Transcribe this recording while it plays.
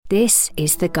This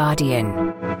is The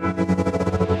Guardian.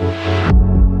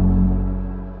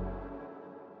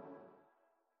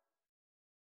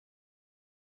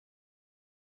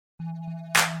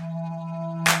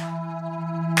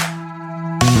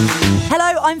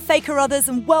 Hello, I'm Faye Carruthers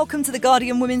and welcome to The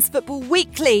Guardian Women's Football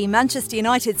Weekly. Manchester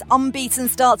United's unbeaten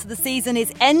start to the season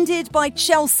is ended by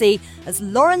Chelsea as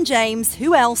Lauren James,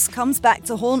 who else, comes back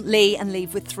to haunt Lee and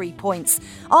leave with 3 points.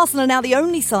 Arsenal are now the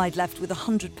only side left with a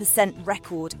 100%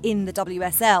 record in the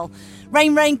WSL.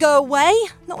 Rain, rain, go away.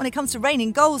 Not when it comes to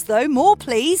raining goals, though. More,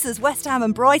 please, as West Ham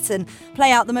and Brighton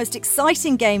play out the most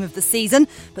exciting game of the season.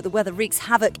 But the weather wreaks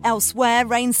havoc elsewhere.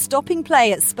 Rain stopping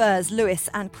play at Spurs, Lewis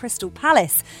and Crystal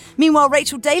Palace. Meanwhile,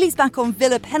 Rachel Daly's back on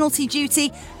Villa penalty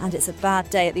duty, and it's a bad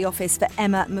day at the office for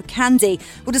Emma McCandy.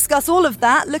 We'll discuss all of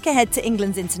that, look ahead to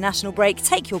England's international break,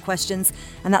 take your questions,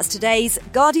 and that's today's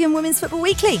Guardian Women's Football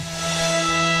Weekly.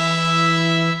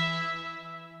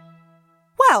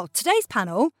 Well, today's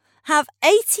panel have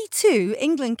 82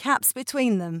 England caps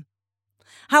between them.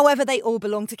 However, they all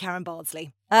belong to Karen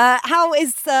Bardsley. How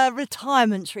is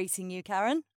retirement treating you,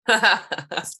 Karen?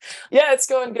 Yeah, it's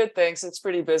going good, thanks. It's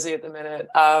pretty busy at the minute.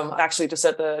 Actually just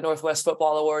at the Northwest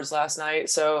Football Awards last night,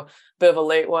 so a bit of a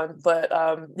late one, but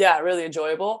yeah, really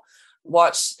enjoyable.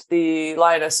 Watched the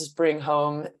Lionesses bring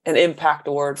home an impact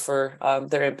award for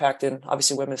their impact in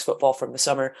obviously women's football from the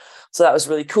summer, so that was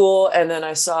really cool. And then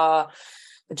I saw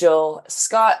Jill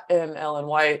Scott and Ellen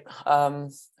White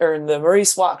earned the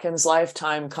Maurice Watkins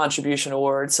Lifetime Contribution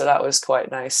Award. So that was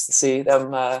quite nice to see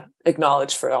them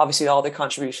acknowledged for obviously all their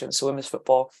contributions to women's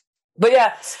football. But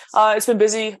yeah, it's been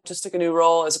busy. Just took a new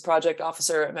role as a project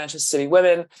officer at Manchester City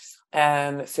Women,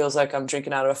 and it feels like I'm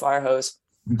drinking out of a fire hose.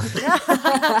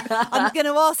 I'm going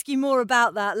to ask you more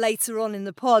about that later on in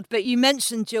the pod, but you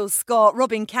mentioned Jill Scott,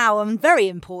 Robyn Cowen. Very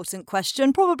important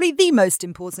question, probably the most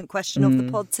important question of the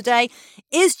pod today.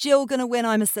 Is Jill going to win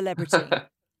I'm a Celebrity?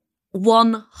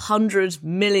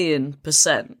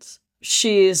 100,000,000%.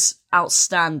 She is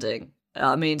outstanding.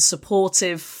 I mean,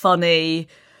 supportive, funny.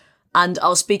 And I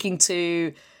was speaking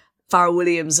to Farrah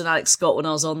Williams and Alex Scott when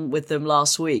I was on with them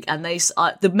last week, and they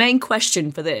the main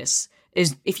question for this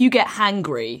is if you get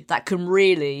hangry, that can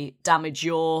really damage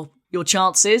your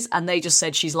chances. And they just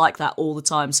said she's like that all the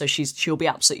time, so she'll be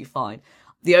absolutely fine.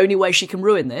 The only way she can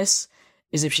ruin this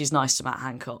is if she's nice to Matt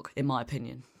Hancock, in my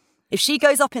opinion. If she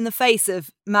goes up in the face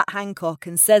of Matt Hancock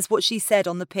and says what she said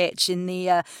on the pitch in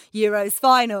the Euros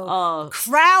final,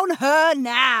 crown her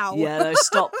now. Yeah, no,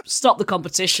 stop the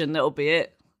competition. That'll be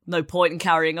it. No point in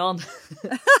carrying on.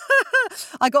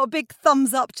 I got a big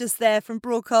thumbs up just there from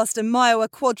broadcaster Mayowa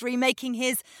Quadri making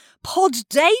his pod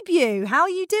debut. How are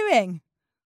you doing?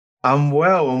 I'm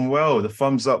well. The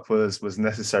thumbs up was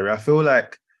necessary. I feel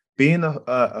like being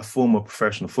a former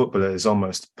professional footballer is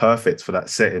almost perfect for that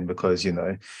setting because, you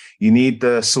know, you need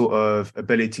the sort of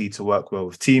ability to work well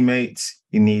with teammates.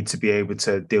 You need to be able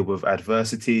to deal with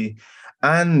adversity.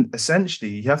 And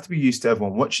essentially, you have to be used to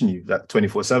everyone watching you like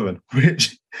 24/7,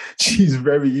 which she's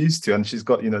very used to. And she's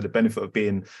got, you know, the benefit of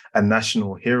being a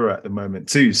national hero at the moment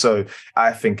too. So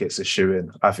I think it's a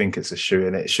shoo-in.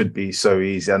 It should be so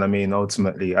easy. And I mean,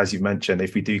 ultimately, as you mentioned,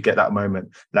 if we do get that moment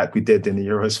like we did in the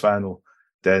Euros final,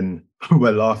 then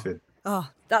we're laughing.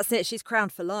 Oh, that's it. She's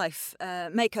crowned for life.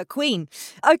 Make her queen.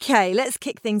 OK, let's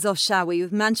kick things off, shall we,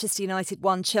 with Manchester United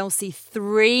 1, Chelsea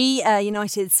 3.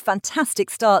 United's fantastic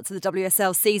start to the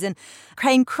WSL season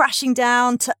came crashing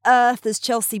down to earth as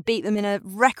Chelsea beat them in a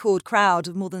record crowd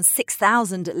of more than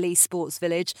 6,000 at Leigh Sports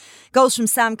Village. Goals from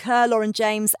Sam Kerr, Lauren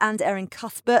James and Erin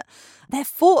Cuthbert. Their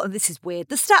fourth, this is weird,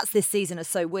 the stats this season are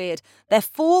so weird. Their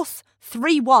fourth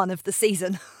 3-1 of the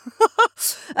season.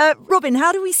 Robyn,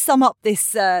 how do we sum up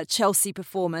this Chelsea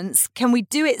performance? Can we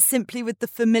do it simply with the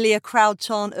familiar crowd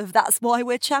chant of "That's why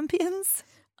we're champions"?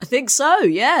 I think so,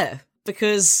 yeah.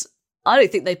 Because I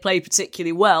don't think they played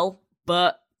particularly well,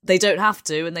 but they don't have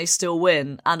to and they still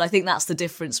win. And I think that's the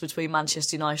difference between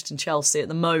Manchester United and Chelsea at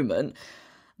the moment.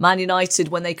 Man United,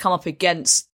 when they come up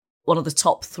against one of the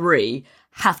top three,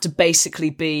 have to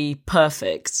basically be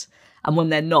perfect. And when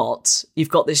they're not, you've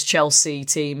got this Chelsea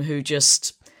team who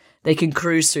just, they can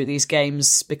cruise through these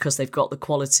games because they've got the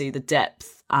quality, the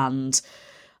depth, and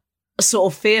a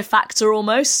sort of fear factor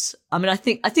almost. I mean, I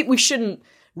think we shouldn't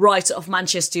write off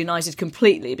Manchester United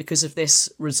completely because of this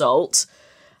result.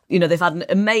 You know, they've had an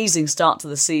amazing start to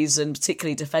the season,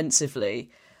 particularly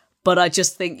defensively. But I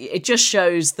just think it just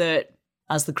shows that,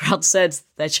 as the crowd said,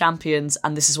 they're champions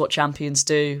and this is what champions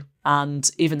do. And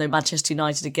even though Manchester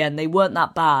United, again, they weren't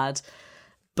that bad.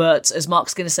 But as Mark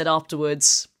Skinner said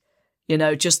afterwards, you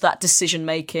know, just that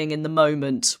decision-making in the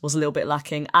moment was a little bit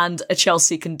lacking. And a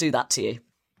Chelsea can do that to you.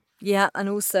 Yeah, and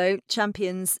also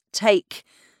champions take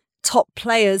top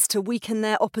players to weaken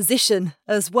their opposition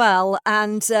as well.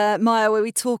 And Mayowa,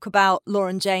 we talk about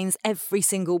Lauren James every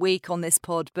single week on this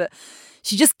pod, but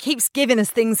she just keeps giving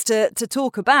us things to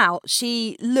talk about.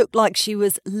 She looked like she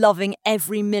was loving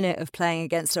every minute of playing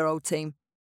against her old team.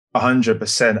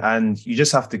 100%. And you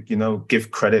just have to,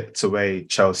 give credit to the way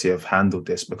Chelsea have handled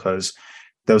this, because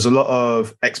there was a lot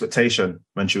of expectation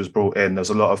when she was brought in. There was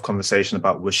a lot of conversation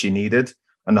about what she needed.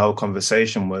 And the whole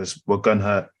conversation was, we're going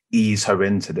to ease her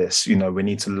into this. We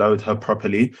need to load her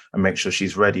properly and make sure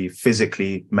she's ready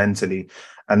physically, mentally.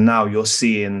 And now you're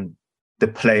seeing the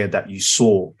player that you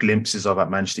saw glimpses of at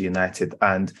Manchester United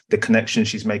and the connection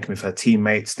she's making with her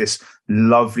teammates, this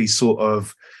lovely sort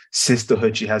of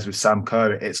sisterhood she has with Sam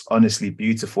Kerr. It's honestly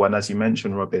beautiful. And as you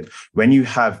mentioned, Robyn, when you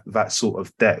have that sort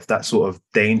of depth, that sort of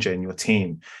danger in your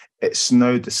team, it's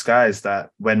no disguise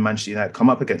that when Manchester United come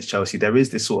up against Chelsea, there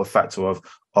is this sort of factor of,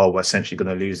 we're essentially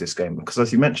going to lose this game. Because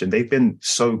as you mentioned, they've been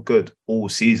so good all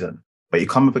season. But you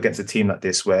come up against a team like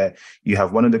this where you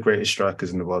have one of the greatest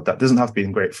strikers in the world that doesn't have to be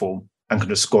in great form and can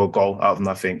just score a goal out of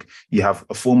nothing. You have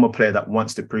a former player that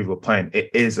wants to prove a point. It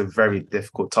is a very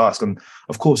difficult task. And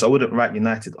of course, I wouldn't write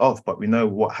United off, but we know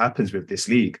what happens with this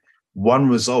league. One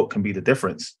result can be the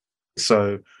difference.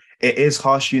 So it is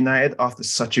harsh United after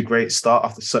such a great start,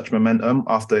 after such momentum,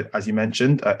 after, as you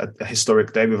mentioned, a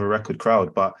historic day with a record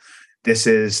crowd. But this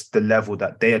is the level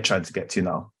that they are trying to get to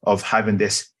now, of having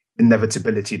this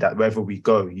inevitability that wherever we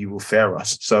go, you will fare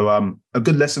us. So a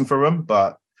good lesson for them,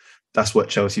 but that's what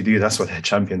Chelsea do. That's what they're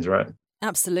champions, right?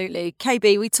 Absolutely.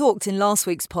 KB, we talked in last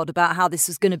week's pod about how this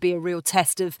was going to be a real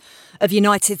test of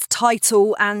United's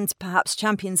title and perhaps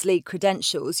Champions League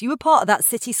credentials. You were part of that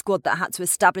City squad that had to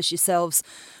establish yourselves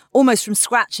almost from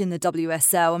scratch in the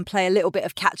WSL and play a little bit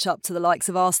of catch-up to the likes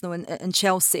of Arsenal and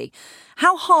Chelsea.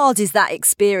 How hard is that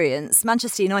experience?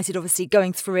 Manchester United obviously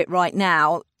going through it right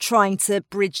now, trying to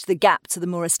bridge the gap to the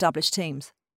more established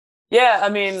teams. Yeah, I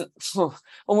mean,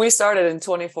 when we started in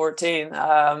 2014,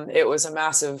 it was a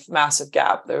massive, massive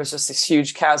gap. There was just this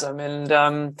huge chasm. And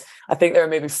I think there were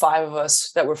maybe 5 of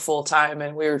us that were full-time,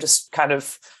 and we were just kind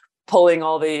of pulling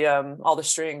all the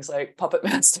strings like puppet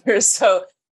masters. So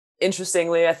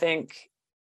interestingly, I think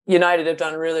United have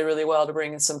done really, really well to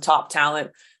bring in some top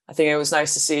talent. I think it was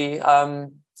nice to see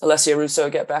Alessia Russo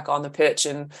get back on the pitch,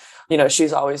 and,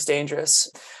 she's always dangerous.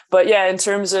 But yeah, in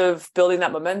terms of building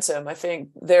that momentum, I think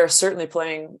they're certainly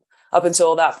playing up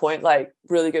until that point, like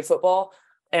really good football.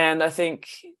 And I think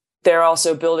they're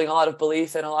also building a lot of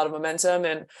belief and a lot of momentum,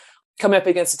 and coming up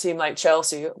against a team like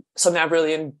Chelsea, something I've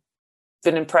really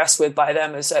been impressed with by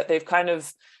them is that they've kind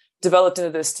of developed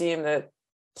into this team that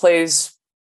plays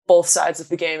both sides of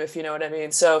the game, if you know what I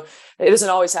mean. So it doesn't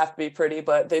always have to be pretty,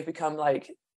 but they've become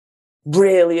like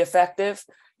really effective,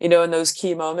 in those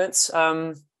key moments.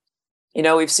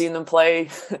 We've seen them play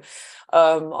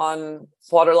on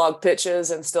waterlogged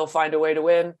pitches and still find a way to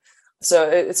win. So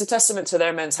it's a testament to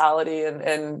their mentality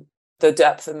and the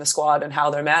depth in the squad and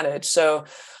how they're managed. So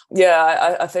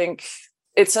yeah, I think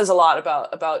it says a lot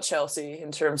about Chelsea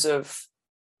in terms of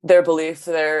their belief,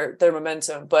 their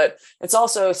momentum, but it's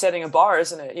also setting a bar,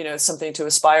 isn't it? It's something to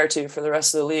aspire to for the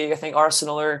rest of the league. I think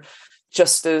Arsenal are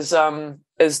just as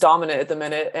dominant at the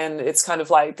minute, and it's kind of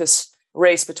like this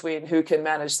race between who can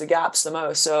manage the gaps the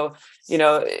most. So,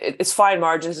 it's fine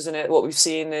margins, isn't it? What we've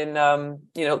seen in,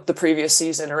 the previous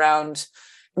season around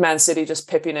Man City just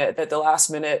pipping it at the last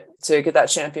minute to get that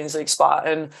Champions League spot.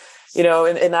 And,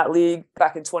 in that league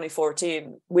back in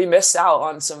 2014, we missed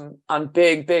out on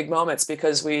big moments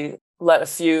because we let a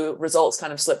few results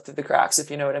kind of slip through the cracks,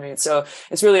 if you know what I mean. So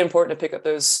it's really important to pick up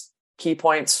those key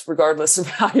points regardless of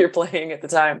how you're playing at the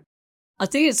time. I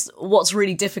think it's what's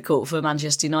really difficult for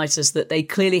Manchester United is that they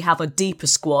clearly have a deeper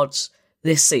squad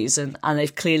this season and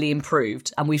they've clearly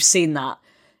improved. And we've seen that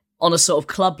on a sort of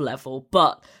club level.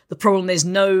 But the problem is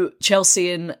no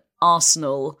Chelsea and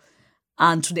Arsenal,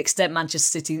 and to an extent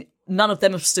Manchester City, none of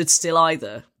them have stood still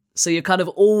either. So you're kind of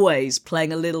always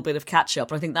playing a little bit of catch up.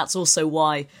 And I think that's also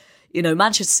why,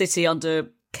 Manchester City under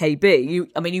KB,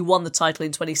 you won the title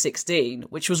in 2016,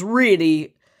 which was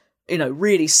really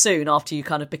soon after you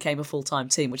kind of became a full-time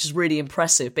team, which is really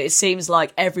impressive. But it seems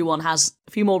like everyone has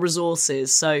a few more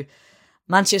resources. So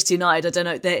Manchester United, I don't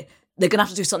know, they're going to have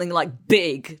to do something like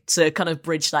big to kind of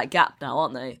bridge that gap now,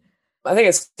 aren't they? I think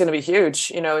it's going to be huge,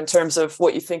 in terms of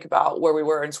what you think about where we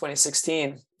were in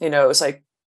 2016. It was like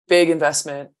big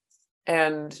investment.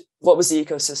 And what was the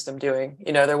ecosystem doing?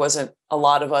 There wasn't a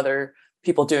lot of other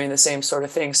people doing the same sort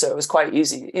of thing. So it was quite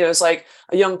easy. It's like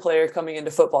a young player coming into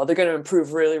football. They're going to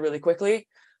improve really, really quickly.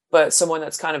 But someone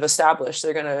that's kind of established,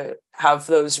 they're going to have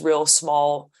those real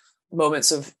small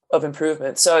moments of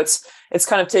improvement. So it's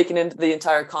kind of taken into the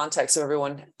entire context of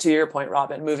everyone, to your point,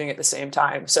 Robyn, moving at the same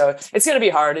time. So it's going to be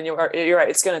hard, and you're right.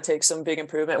 It's going to take some big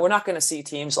improvement. We're not going to see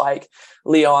teams like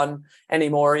Lyon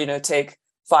anymore, take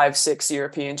 5-6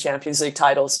 European Champions League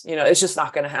titles. It's just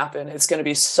not going to happen. It's going to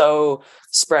be so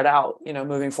spread out,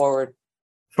 moving forward.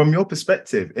 From your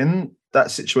perspective, in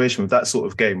that situation with that sort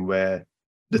of game where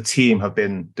the team have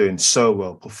been doing so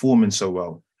well, performing so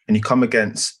well, and you come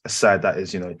against a side that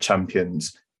is,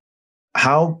 champions,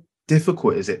 how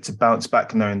difficult is it to bounce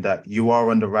back knowing that you are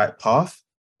on the right path,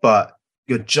 but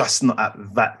you're just not at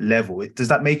that level? Does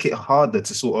that make it harder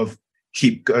to sort of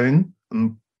keep going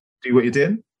and do what you're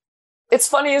doing? It's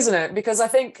funny, isn't it? Because I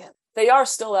think they are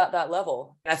still at that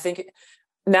level. I think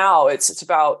now it's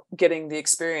about getting the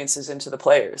experiences into the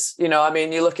players. You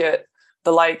look at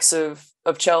the likes of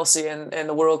Chelsea and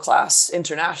the world-class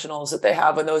internationals that they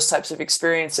have and those types of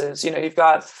experiences. You've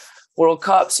got World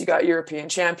Cups, you've got European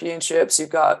Championships, you've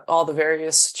got all the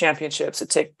various championships that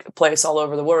take place all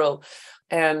over the world.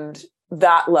 And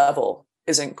that level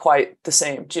isn't quite the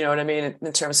same. Do you know what I mean?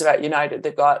 In terms of at United,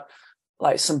 they've got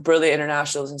like some brilliant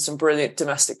internationals and some brilliant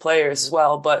domestic players as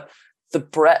well. But the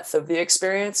breadth of the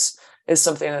experience is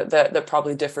something that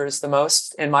probably differs the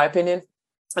most, in my opinion.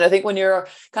 And I think when you're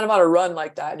kind of on a run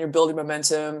like that and you're building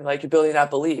momentum, like you're building that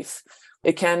belief,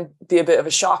 it can be a bit of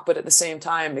a shock. But at the same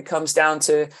time, it comes down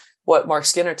to what Mark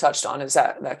Skinner touched on, is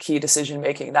that key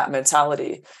decision-making, that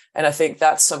mentality. And I think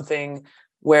that's something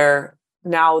where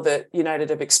now that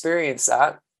United have experienced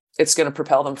that, it's going to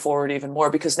propel them forward even more,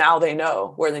 because now they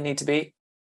know where they need to be.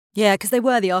 Yeah, because they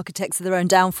were the architects of their own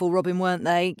downfall, Robyn, weren't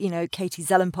they? Katie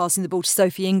Zellin passing the ball to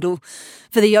Sophie Ingle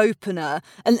for the opener.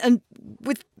 And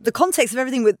with the context of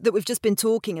everything that we've just been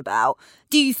talking about,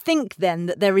 do you think then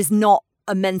that there is not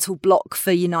a mental block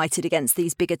for United against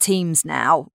these bigger teams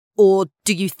now? Or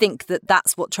do you think that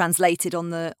that's what translated on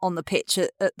the pitch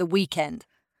at the weekend?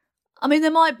 I mean,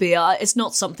 there might be. It's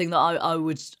not something that I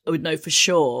would know for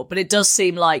sure, but it does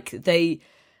seem like they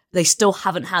still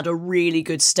haven't had a really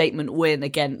good statement win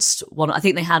against one. I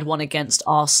think they had one against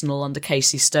Arsenal under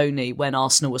Casey Stoney when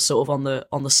Arsenal was sort of on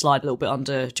the slide a little bit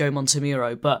under Joe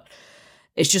Montemuro. But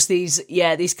it's just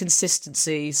these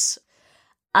consistencies,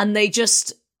 and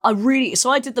so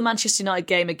I did the Manchester United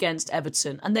game against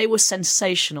Everton, and they were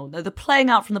sensational. They're playing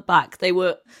out from the back. They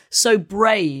were so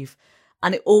brave,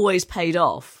 and it always paid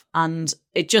off. And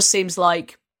it just seems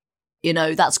like,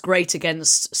 that's great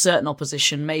against certain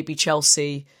opposition. Maybe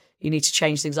Chelsea, you need to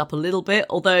change things up a little bit.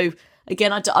 Although,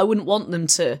 again, I wouldn't want them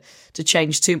to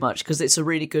change too much, because it's a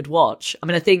really good watch. I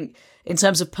mean, I think in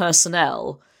terms of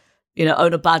personnel,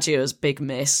 Ona Badger's big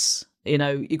miss.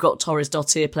 You've got Torres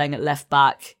Dottir playing at left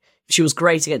back. She was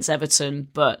great against Everton,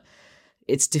 but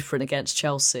it's different against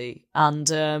Chelsea.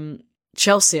 And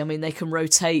Chelsea, I mean, they can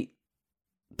rotate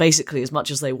basically as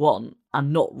much as they want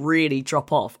and not really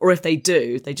drop off. Or if they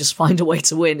do, they just find a way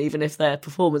to win, even if their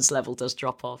performance level does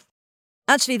drop off.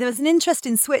 Actually, there was an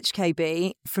interesting switch,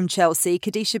 KB, from Chelsea.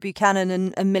 Kadisha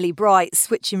Buchanan and Millie Bright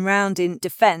switching round in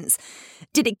defence.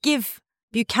 Did it give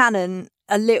Buchanan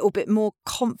a little bit more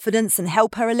confidence and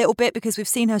help her a little bit? Because we've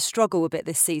seen her struggle a bit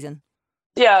this season.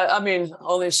 Yeah, I mean,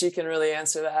 only she can really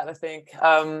answer that, I think.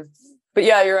 But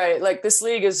yeah, you're right. Like, this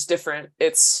league is different.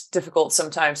 It's difficult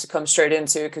sometimes to come straight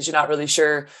into, because you're not really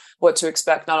sure what to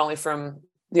expect, not only from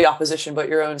the opposition, but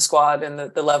your own squad and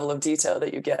the level of detail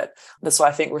that you get. That's why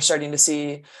I think we're starting to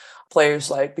see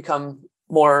players become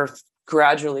more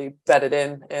gradually bedded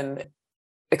in and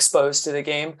exposed to the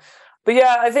game. But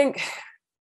yeah, I think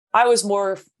I was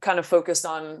more kind of focused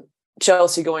on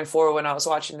Chelsea going forward when I was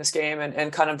watching this game,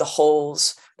 and kind of the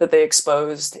holes that they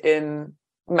exposed in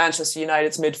Manchester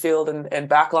United's midfield and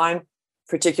backline,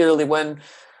 particularly when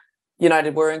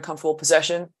United were in comfortable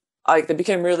possession. They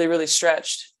became really, really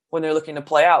stretched when they're looking to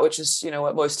play out, which is,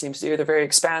 what most teams do. They're very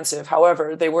expansive.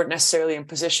 However, they weren't necessarily in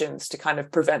positions to kind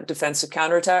of prevent defensive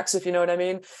counterattacks, if you know what I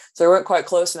mean. So they weren't quite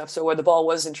close enough. So when the ball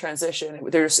was in transition,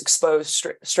 they're just exposed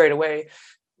straight away,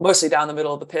 mostly down the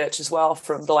middle of the pitch as well,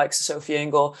 from the likes of Sophie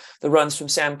Ingle, the runs from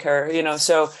Sam Kerr,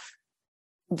 so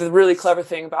the really clever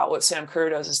thing about what Sam Kerr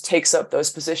does is takes up those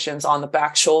positions on the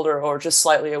back shoulder or just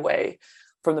slightly away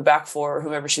from the back four or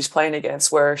whomever she's playing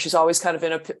against, where she's always kind of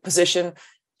in a position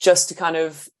just to kind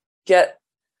of get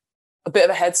a bit of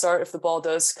a head start if the ball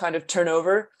does kind of turn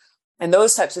over. And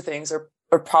those types of things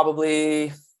are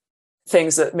probably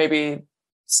things that maybe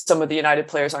some of the United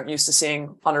players aren't used to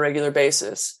seeing on a regular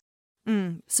basis.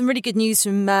 Some really good news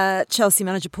from Chelsea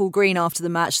manager Paul Green after the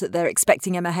match, that they're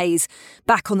expecting Emma Hayes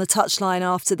back on the touchline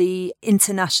after the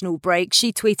international break.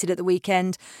 She tweeted at the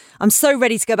weekend, "I'm so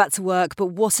ready to go back to work, but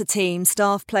what a team,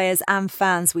 staff, players and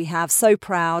fans we have. So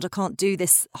proud. I can't do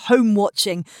this home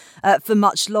watching for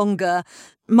much longer."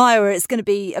 Mayowa, it's going to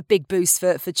be a big boost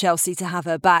for Chelsea to have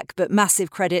her back, but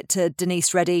massive credit to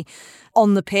Denise Reddy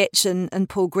on the pitch and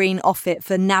Paul Green off it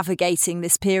for navigating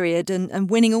this period and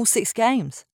winning all 6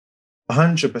 games.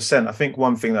 100%. I think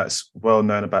one thing that's well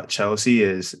known about Chelsea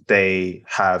is they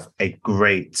have a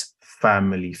great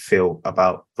family feel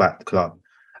about that club.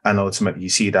 And ultimately, you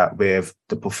see that with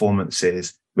the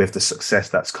performances, with the success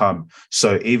that's come.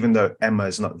 So even though Emma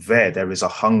is not there is a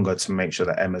hunger to make sure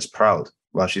that Emma's proud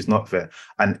while she's not there.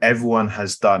 And everyone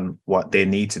has done what they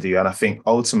need to do. And I think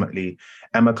ultimately,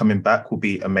 Emma coming back will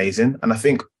be amazing. And I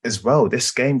think as well,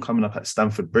 this game coming up at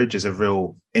Stamford Bridge is a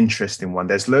real interesting one.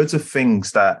 There's loads of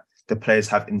things that the players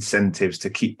have incentives to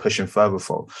keep pushing further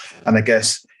for. And I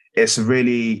guess it's a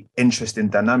really interesting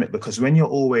dynamic, because when you're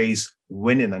always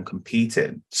winning and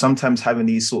competing, sometimes having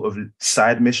these sort of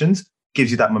side missions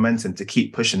gives you that momentum to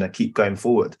keep pushing and keep going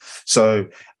forward. So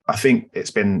I think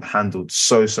it's been handled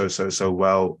so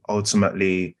well.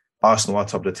 Ultimately, Arsenal are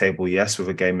top of the table, yes, with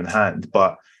a game in hand,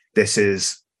 but this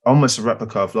is almost a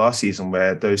replica of last season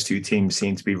where those two teams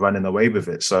seem to be running away with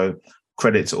it. So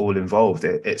credit to all involved.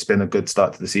 It's been a good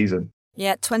start to the season.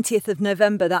 Yeah, 20th of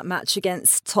November, that match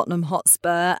against Tottenham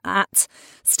Hotspur at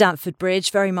Stamford Bridge.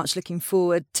 Very much looking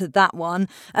forward to that one.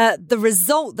 The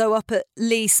result, though, up at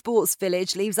Leigh Sports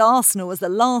Village leaves Arsenal as the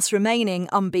last remaining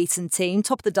unbeaten team,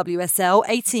 top of the WSL,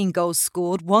 18 goals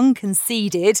scored, 1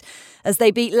 conceded, as they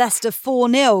beat Leicester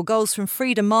 4-0. Goals from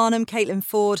Frida Marnham, Caitlin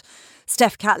Ford,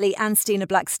 Steph Catley and Stina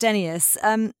Blackstenius.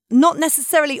 Not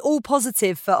necessarily all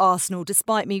positive for Arsenal,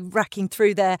 despite me racking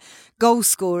through their goal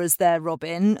scorers there,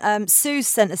 Robyn. Sue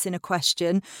sent us in a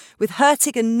question. With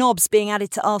Hurtig and Nobbs being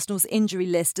added to Arsenal's injury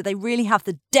list, do they really have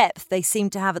the depth they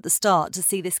seemed to have at the start to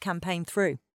see this campaign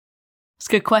through? It's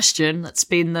a good question. That's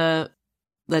been the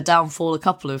downfall a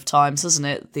couple of times, hasn't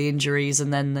it? The injuries,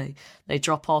 and then they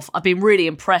drop off. I've been really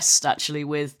impressed, actually,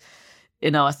 with...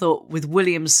 I thought with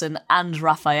Williamson and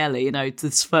Raffaelli,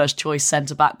 this first choice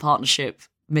centre-back partnership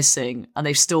missing, and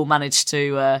they've still managed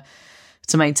to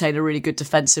maintain a really good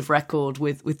defensive record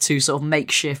with 2 sort of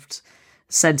makeshift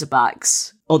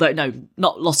centre-backs. Although, no,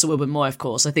 not Lotte Wilburn-Moy, of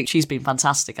course. I think she's been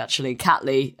fantastic, actually.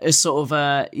 Catley is sort of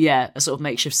a sort of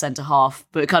makeshift centre-half,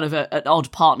 but kind of an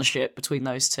odd partnership between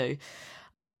those two.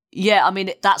 Yeah, I mean,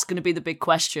 that's going to be the big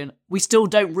question. We still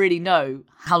don't really know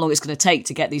how long it's going to take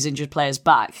to get these injured players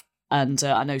back. And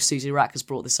I know Susie Rack has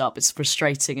brought this up. It's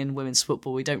frustrating in women's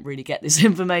football. We don't really get this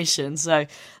information. So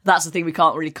that's the thing we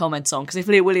can't really comment on. Because if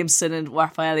Leah Williamson and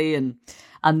Raffaelli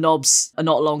and Nobbs are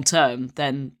not long-term,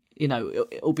 then,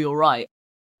 it'll be all right.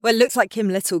 Well, it looks like Kim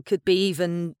Little could be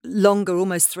even longer,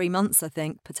 almost 3 months, I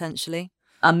think, potentially.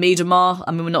 And Miedemar,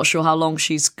 we're not sure how long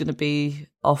she's going to be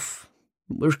off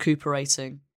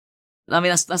recuperating.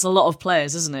 That's a lot of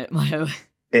players, isn't it, Mayo?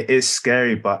 It is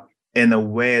scary, but in a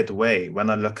weird way, when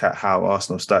I look at how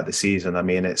Arsenal started the season,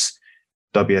 it's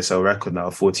WSL record now,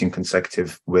 14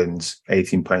 consecutive wins,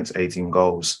 18 points, 18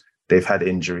 goals. They've had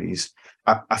injuries.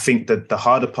 I think that the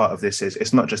harder part of this is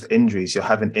it's not just injuries. You're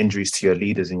having injuries to your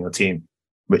leaders in your team,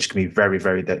 which can be very,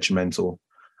 very detrimental.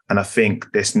 And I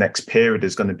think this next period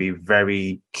is going to be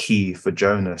very key for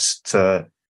Jonas to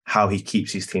how he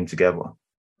keeps his team together,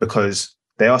 because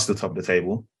they are still top of the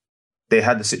table. They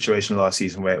had the situation last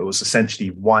season where it was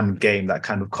essentially one game that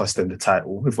kind of cost them the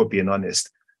title, if we're being honest.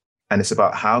 And it's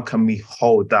about how can we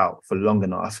hold out for long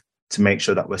enough to make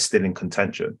sure that we're still in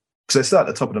contention. Because they're still at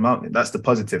the top of the mountain. That's the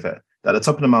positive here. At the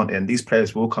top of the mountain, these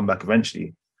players will come back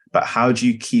eventually. But how do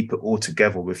you keep it all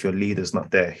together with your leaders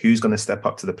not there? Who's going to step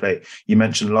up to the plate? You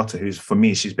mentioned Lotte, who's, for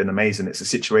me, she's been amazing. It's a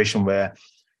situation where,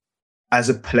 as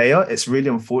a player, it's really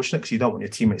unfortunate because you don't want your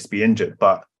teammates to be injured.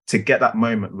 But to get that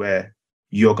moment where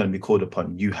you're going to be called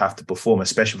upon, you have to perform,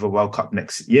 especially for the World Cup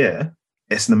next year.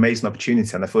 It's an amazing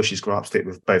opportunity, and I feel she's grasped it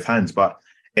with both hands. But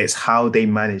it's how they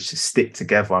manage to stick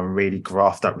together and really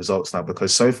graft at results now,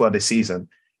 because so far this season,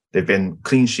 they've been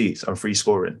clean sheets and free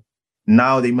scoring.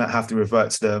 Now they might have to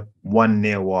revert to the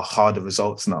 1-0 or harder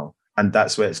results now. And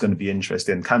that's where it's going to be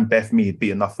interesting. Can Beth Mead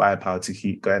be enough firepower to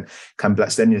keep going? Can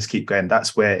Blackstenius keep going?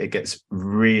 That's where it gets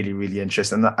really, really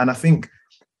interesting. And I think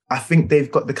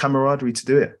they've got the camaraderie to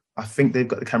do it. I think they've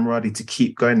got the camaraderie to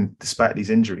keep going despite these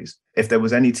injuries. If there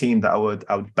was any team that I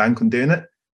would bank on doing it,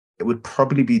 it would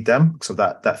probably be them because of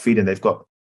that feeling they've got.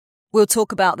 We'll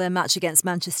talk about their match against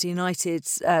Manchester United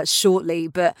shortly,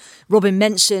 but Robyn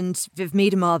mentioned Viv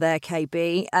Miedema there,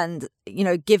 KB, and,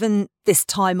 given this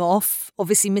time off,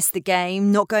 obviously missed the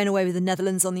game, not going away with the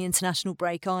Netherlands on the international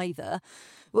break either.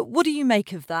 What do you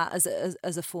make of that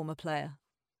as a former player?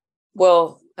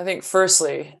 Well, I think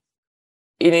firstly,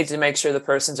 you need to make sure the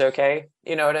person's okay.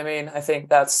 You know what I mean? I think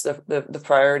that's the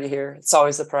priority here. It's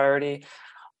always the priority.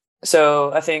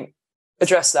 So I think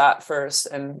address that first.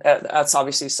 And that's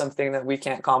obviously something that we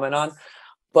can't comment on.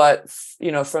 But,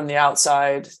 from the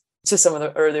outside to some of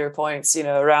the earlier points,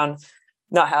 around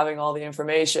not having all the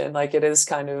information, like it is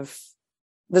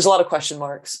there's a lot of question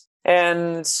marks.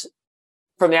 And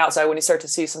from the outside, when you start to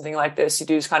see something like this, you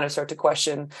do kind of start to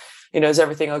question, is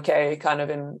everything okay kind of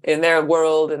in their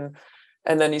world?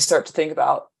 And then you start to think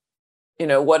about,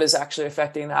 what is actually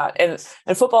affecting that.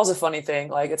 And football's a funny thing.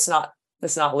 Like it's not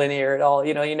linear at all.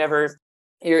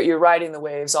 You're riding the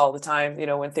waves all the time.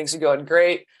 When things are going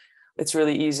great, it's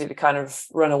really easy to kind of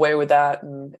run away with that.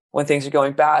 And when things are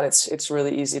going bad, it's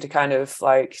really easy to kind of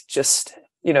like just,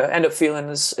 end up feeling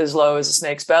as low as a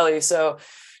snake's belly. So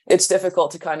it's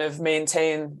difficult to kind of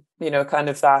maintain, kind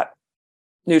of that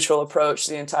neutral approach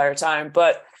the entire time.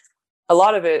 But a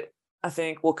lot of it, I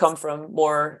think, will come from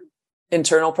more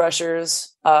internal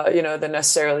pressures, than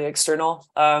necessarily external.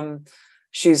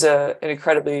 She's an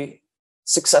incredibly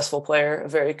successful player, a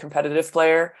very competitive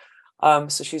player.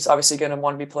 So she's obviously going to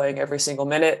want to be playing every single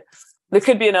minute. There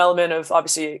could be an element of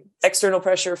obviously external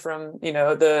pressure from,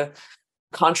 the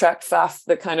contract faff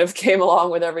that kind of came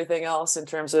along with everything else in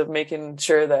terms of making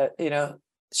sure that,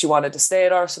 she wanted to stay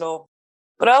at Arsenal.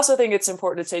 But I also think it's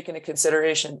important to take into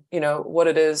consideration, what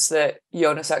it is that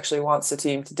Jonas actually wants the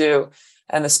team to do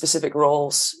and the specific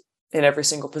roles in every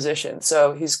single position.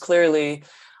 So he's clearly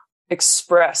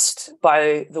expressed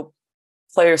by the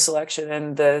player selection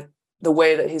and the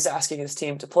way that he's asking his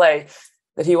team to play,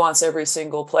 that he wants every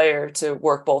single player to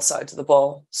work both sides of the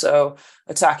ball. So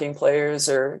attacking players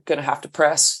are going to have to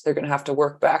press. They're going to have to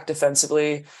work back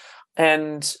defensively.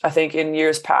 And I think in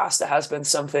years past, it has been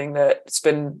something that's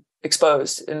been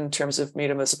exposed in terms of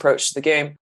Miedema's approach to the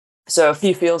game. So if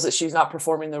he feels that she's not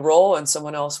performing the role and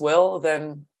someone else will,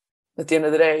 then at the end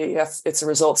of the day, it's a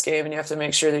results game and you have to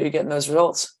make sure that you're getting those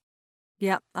results.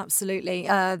 Yeah, absolutely.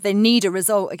 They need a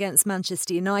result against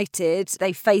Manchester United.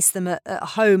 They face them at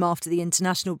home after the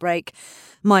international break.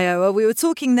 Mayowa, we were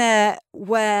talking there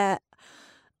where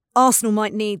Arsenal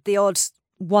might need the odd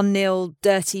 1-0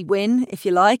 dirty win, if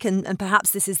you like, and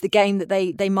perhaps this is the game that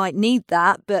they might need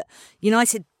that. But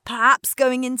United perhaps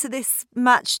going into this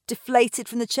match deflated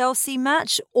from the Chelsea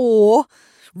match, or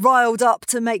riled up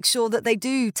to make sure that they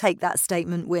do take that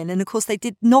statement win. And of course, they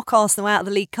did knock Arsenal out of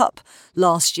the League Cup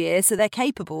last year, so they're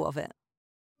capable of it.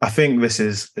 I think this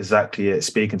is exactly it.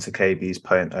 Speaking to KB's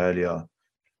point earlier,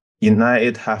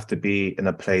 United have to be in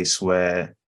a place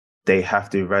where they have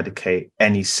to eradicate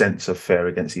any sense of fear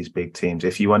against these big teams.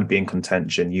 If you want to be in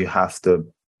contention, you have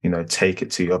to, take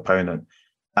it to your opponent.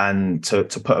 And to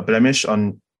put a blemish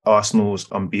on Arsenal's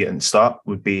unbeaten start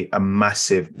would be a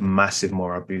massive, massive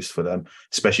moral boost for them,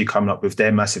 especially coming up with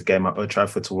their massive game at Old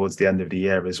Trafford towards the end of the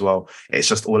year as well. It's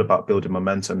just all about building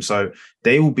momentum. So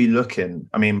they will be looking,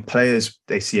 players,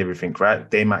 they see everything, right?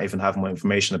 They might even have more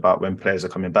information about when players are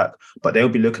coming back, but they'll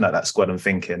be looking at that squad and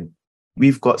thinking,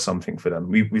 we've got something for them.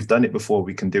 We've done it before,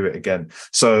 we can do it again.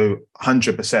 So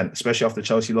 100%, especially after the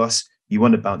Chelsea loss, you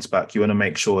want to bounce back. You want to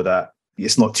make sure that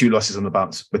it's not 2 losses on the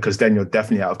bounce, because then you're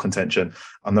definitely out of contention.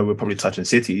 I know we're probably touching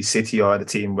City. City are the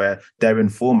team where they're in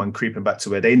form and creeping back to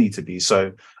where they need to be.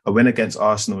 So a win against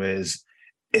Arsenal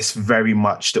it's very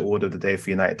much the order of the day for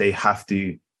United. They have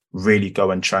to really go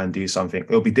and try and do something.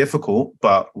 It'll be difficult,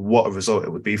 but what a result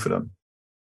it would be for them.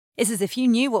 It's as if you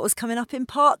knew what was coming up in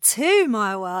part 2,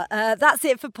 Mayowa. That's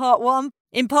it for part 1.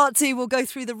 In part 2, we'll go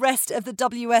through the rest of the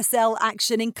WSL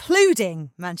action,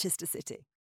 including Manchester City.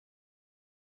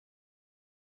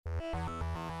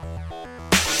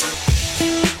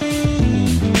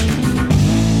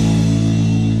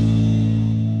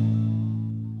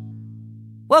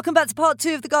 Welcome back to part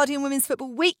 2 of the Guardian Women's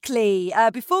Football Weekly.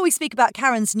 Before we speak about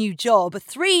Karen's new job, a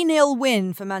 3-0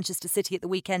 win for Manchester City at the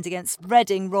weekend against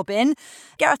Reading, Robyn.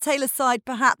 Gareth Taylor's side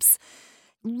perhaps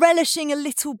relishing a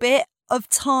little bit of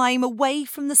time away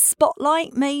from the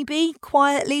spotlight, maybe,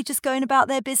 quietly just going about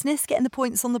their business, getting the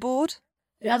points on the board.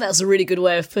 Yeah, that's a really good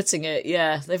way of putting it.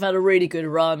 Yeah, they've had a really good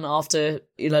run after,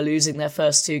 losing their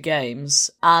first 2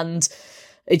 games. And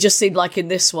it just seemed like in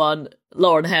this one,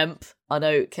 Lauren Hemp, I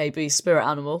know KB's spirit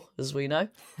animal, as we know,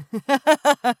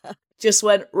 just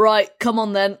went, right, come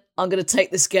on then, I'm going to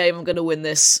take this game, I'm going to win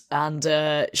this. And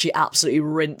she absolutely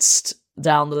rinsed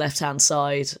down the left-hand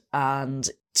side. And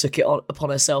took it upon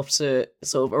herself to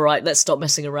sort of, all right, let's stop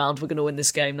messing around. We're going to win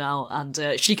this game now.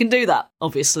 And she can do that,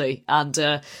 obviously. And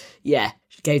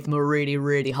she gave them a really,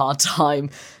 really hard time.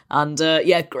 And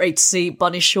great to see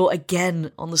Bunny Shaw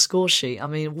again on the score sheet. I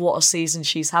mean, what a season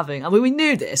she's having. I mean, we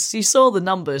knew this. You saw the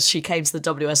numbers she came to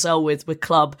the WSL with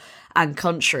club and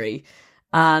country.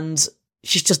 And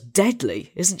she's just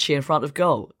deadly, isn't she, in front of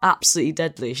goal? Absolutely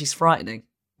deadly. She's frightening.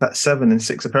 That's 7 in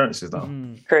 6 appearances now.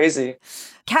 Crazy.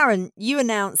 Karen, you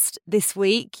announced this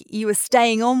week you were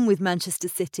staying on with Manchester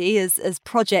City as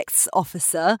projects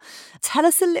officer. Tell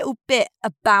us a little bit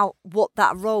about what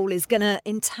that role is going to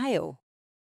entail.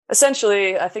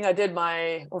 Essentially, I think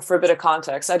for a bit of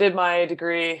context, I did my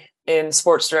degree in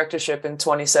sports directorship in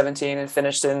 2017 and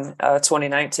finished in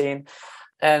 2019.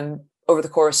 And over the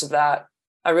course of that,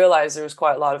 I realized there was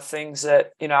quite a lot of things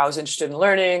that, I was interested in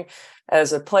learning.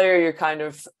 As a player, you're kind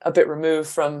of a bit removed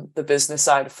from the business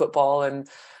side of football. And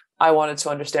I wanted to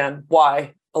understand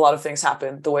why a lot of things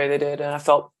happened the way they did. And I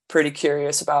felt pretty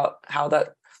curious about how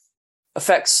that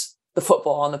affects the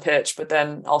football on the pitch, but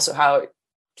then also how it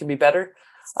can be better.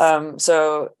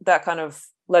 So that kind of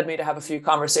led me to have a few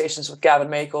conversations with Gavin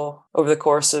Makel over the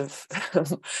course of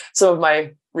some of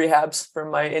my rehabs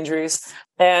from my injuries.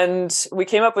 And we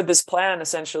came up with this plan,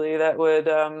 essentially, that would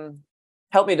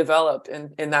help me develop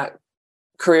in that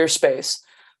career space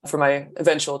for my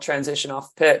eventual transition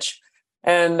off the pitch.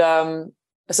 And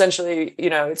essentially,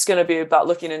 it's going to be about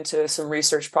looking into some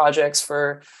research projects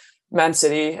for Man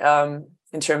City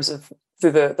in terms of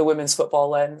through the women's football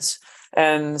lens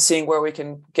and seeing where we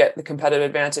can get the competitive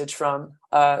advantage from.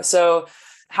 So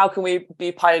how can we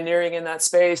be pioneering in that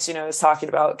space? It's talking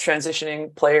about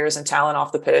transitioning players and talent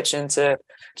off the pitch into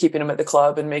keeping them at the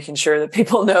club and making sure that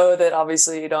people know that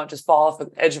obviously you don't just fall off the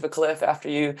edge of a cliff after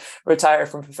you retire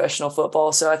from professional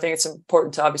football. So I think it's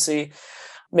important to obviously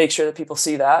make sure that people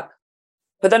see that.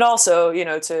 But then also,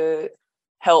 to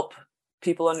help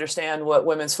people understand what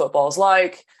women's football is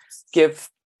like, give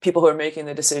people who are making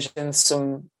the decisions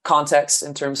some context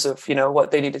in terms of,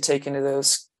 what they need to take into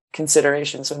those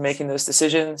considerations when making those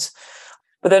decisions.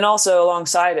 But then also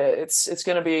alongside it, it's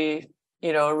going to be,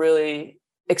 a really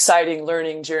exciting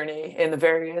learning journey in the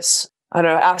various,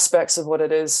 aspects of what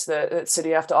it is that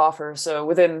City have to offer. So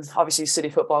within, obviously, City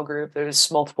Football Group, there's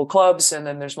multiple clubs and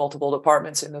then there's multiple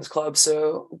departments in those clubs.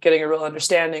 So getting a real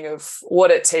understanding of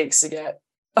what it takes to get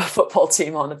a football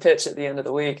team on the pitch at the end of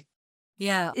the week.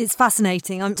 Yeah, it's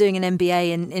fascinating. I'm doing an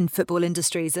MBA in football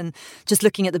industries, and just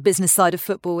looking at the business side of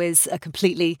football is a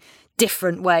completely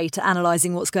different way to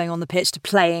analysing what's going on the pitch, to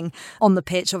playing on the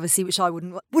pitch, obviously, which I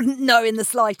wouldn't know in the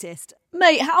slightest.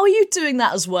 Mate, how are you doing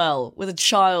that as well with a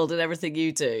child and everything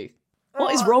you do?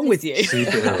 What is wrong with you?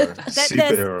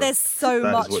 Superhero. There's so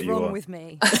much wrong with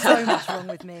me. So much wrong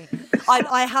with me.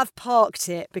 I have parked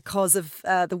it because of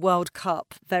the World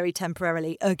Cup very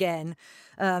temporarily again.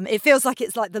 It feels like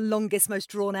it's like the longest, most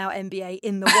drawn out NBA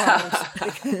in the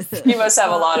world. Because, you must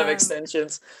have a lot of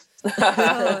extensions.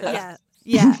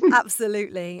 Yeah,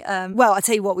 absolutely. Well, I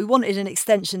tell you what, we wanted an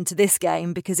extension to this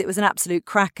game because it was an absolute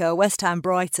cracker. West Ham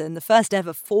Brighton, the first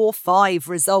ever 4-5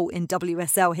 result in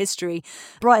WSL history.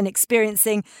 Brighton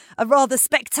experiencing a rather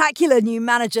spectacular new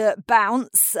manager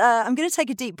bounce. I'm going to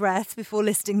take a deep breath before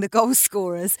listing the goal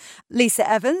scorers. Lisa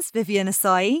Evans, Vivian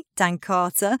Asai, Dan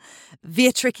Carter,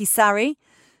 Beatrice Sarri,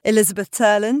 Elizabeth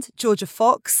Turland, Georgia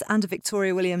Fox, and a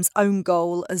Victoria Williams own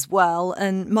goal as well.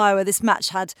 And Mayowa, this match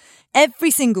had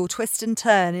every single twist and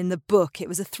turn in the book. It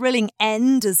was a thrilling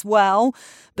end as well.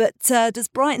 But does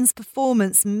Brighton's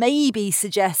performance maybe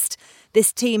suggest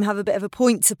this team have a bit of a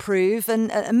point to prove,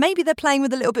 and maybe they're playing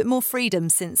with a little bit more freedom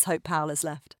since Hope Powell has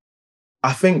left?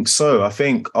 I think so. I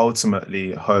think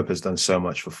ultimately Hope has done so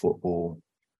much for football,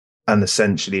 and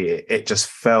essentially it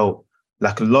just felt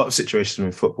like a lot of situations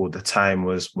in football, the time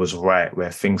was right,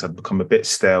 where things had become a bit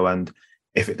stale. And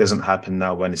if it doesn't happen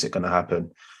now, when is it going to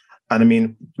happen? And I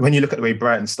mean, when you look at the way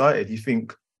Brighton started, you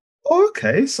think, oh,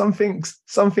 okay, something's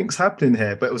happening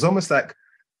here. But it was almost like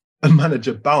a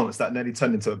manager bounce that nearly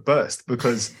turned into a burst,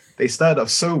 because they started off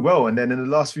so well. And then in the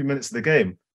last few minutes of the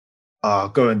game,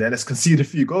 go in there, let's concede a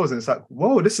few goals. And it's like,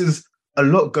 whoa, this is a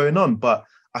lot going on. But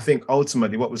I think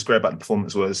ultimately what was great about the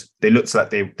performance was they looked like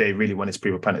they really wanted to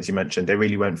prove a point, as you mentioned. They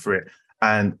really went for it.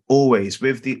 And always,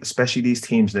 especially these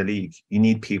teams in the league, you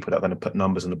need people that are going to put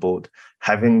numbers on the board.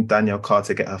 Having Danielle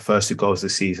Carter get her first 2 goals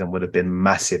this season would have been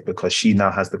massive, because she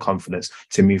now has the confidence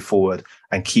to move forward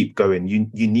and keep going. You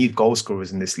need goal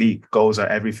scorers in this league. Goals are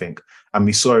everything. And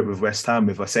we saw it with West Ham,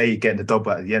 with Asai getting the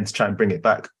double at the end to try and bring it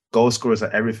back. Goal scorers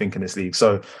are everything in this league.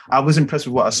 So I was impressed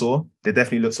with what I saw. They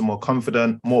definitely looked more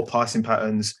confident, more passing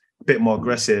patterns, a bit more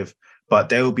aggressive. but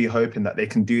they will be hoping that they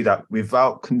can do that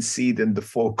without conceding the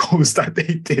 4 goals that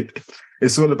they did.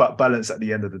 It's all about balance at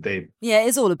the end of the day. Yeah, it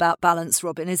is all about balance,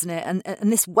 Robyn, isn't it?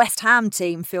 And this West Ham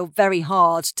team feel very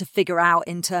hard to figure out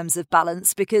in terms of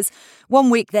balance, because one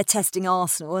week they're testing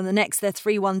Arsenal and the next they're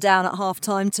 3-1 down at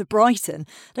half-time to Brighton.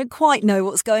 Don't quite know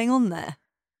what's going on there.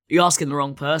 You're asking the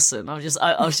wrong person. I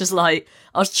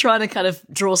was trying to kind of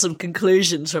draw some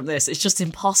conclusions from this. It's just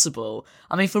impossible.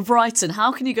 I mean, for Brighton,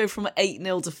 how can you go from an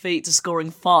 8-0 defeat to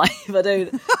scoring 5? I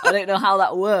don't know how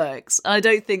that works.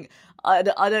 And I'm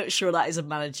not sure that is a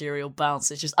managerial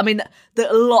bounce. It's just, I mean,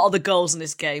 a lot of the goals in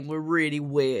this game were really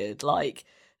weird. Like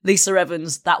Lisa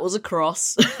Evans, that was a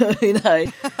cross, you know,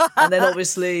 and then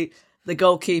obviously the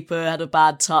goalkeeper had a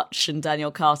bad touch and Danielle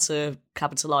Carter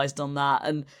capitalised on that.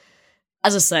 And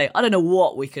as I say, I don't know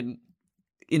what we can,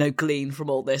 you know, glean from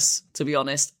all this, to be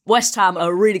honest. West Ham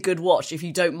are a really good watch if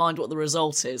you don't mind what the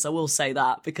result is. I will say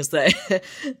that, because they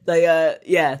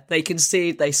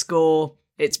concede, they score.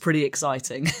 It's pretty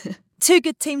exciting. 2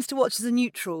 good teams to watch as a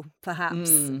neutral, perhaps.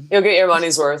 You'll get your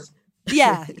money's worth.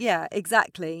 Yeah,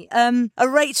 exactly. A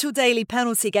Rachel Daly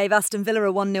penalty gave Aston Villa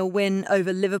a 1-0 win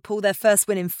over Liverpool, their first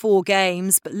win in 4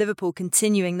 games, but Liverpool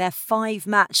continuing their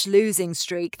 5-match losing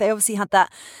streak. They obviously had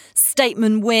that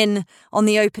statement win on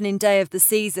the opening day of the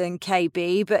season,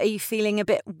 KB, but are you feeling a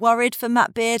bit worried for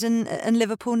Matt Beard and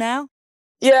Liverpool now?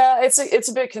 Yeah, it's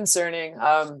a bit concerning.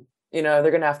 You know,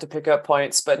 they're going to have to pick up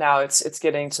points, but now it's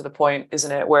getting to the point,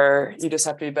 isn't it, where you just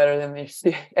have to be better than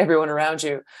everyone around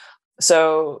you.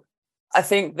 So I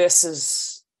think this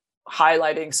is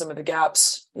highlighting some of the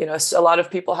gaps. You know, a lot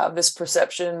of people have this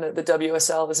perception that the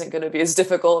WSL isn't going to be as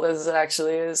difficult as it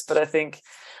actually is. But I think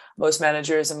most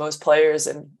managers and most players,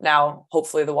 and now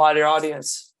hopefully the wider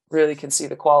audience, really can see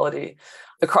the quality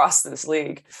across this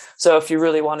league. So if you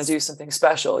really want to do something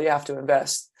special, you have to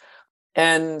invest.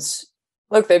 And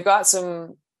look, they've got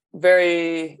some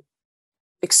very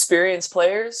experienced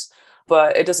players,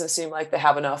 but it doesn't seem like they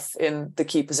have enough in the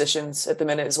key positions at the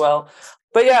minute as well.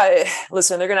 But yeah,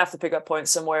 listen, they're going to have to pick up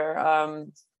points somewhere.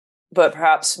 But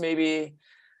perhaps maybe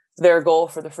their goal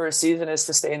for the first season is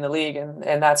to stay in the league,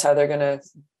 and that's how they're going to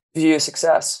view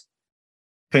success.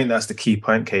 I think that's the key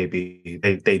point,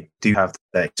 KB. They do have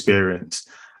that experience.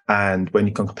 And when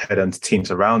you can compare them to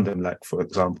teams around them, like, for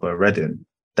example, a Reading,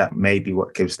 that may be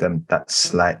what gives them that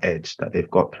slight edge, that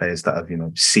they've got players that have, you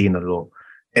know, seen a lot.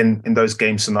 In those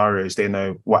game scenarios, they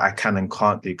know what I can and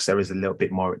can't do because there is a little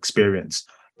bit more experience.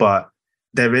 But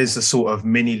there is a sort of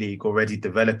mini league already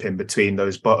developing between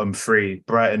those bottom 3.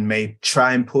 Brighton may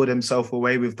try and pull themselves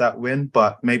away with that win,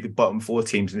 but maybe bottom 4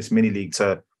 teams in this mini league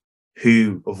to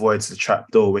who avoids the trap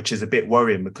door, which is a bit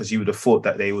worrying because you would have thought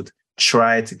that they would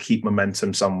try to keep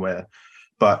momentum somewhere.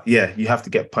 But yeah, you have to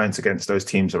get points against those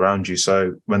teams around you.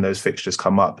 So when those fixtures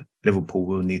come up, Liverpool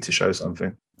will need to show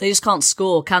something. They just can't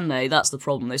score, can they? That's the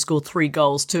problem. They scored 3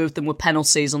 goals. 2 of them were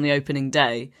penalties on the opening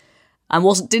day. And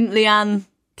didn't Leanne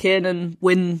Kiernan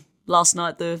win last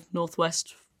night the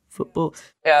Northwest football?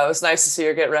 Yeah, it was nice to see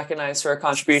her get recognised for her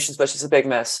contributions, but she's a big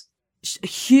miss. A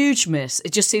huge miss.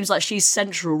 It just seems like she's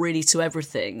central really to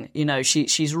everything. You know,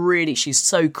 she's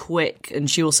so quick, and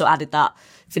she also added that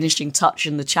finishing touch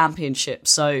in the championship.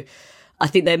 So I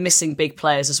think they're missing big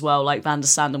players as well, like Van der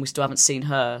Sanden. We still haven't seen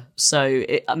her. So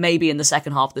maybe in the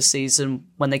second half of the season,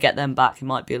 when they get them back, it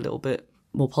might be a little bit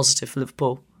more positive for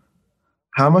Liverpool.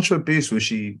 How much of a boost will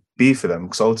she be for them?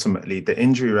 Because ultimately, the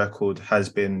injury record has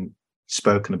been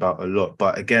spoken about a lot.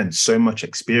 But again, so much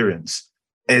experience.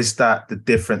 Is that the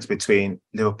difference between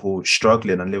Liverpool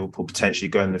struggling and Liverpool potentially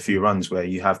going on a few runs where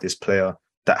you have this player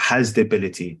that has the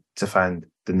ability to find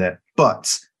the net,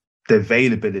 but the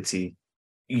availability,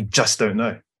 you just don't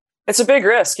know. It's a big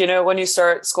risk, you know, when you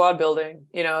start squad building.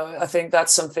 You know, I think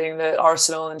that's something that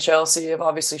Arsenal and Chelsea have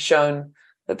obviously shown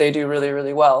that they do really,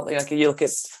 really well. You know, you look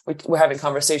at, we're having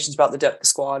conversations about the depth of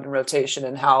squad and rotation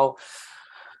and how,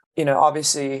 you know,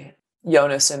 obviously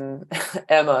Jonas and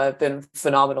Emma have been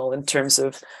phenomenal in terms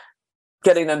of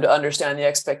getting them to understand the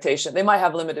expectation. They might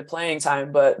have limited playing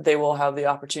time, but they will have the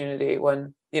opportunity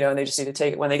when, you know, and they just need to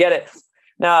take it when they get it.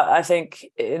 Now, I think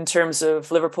in terms of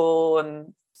Liverpool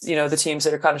and, you know, the teams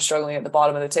that are kind of struggling at the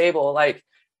bottom of the table, like,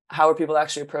 how are people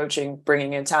actually approaching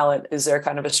bringing in talent? Is there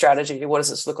kind of a strategy? What does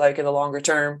this look like in the longer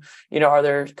term? You know, are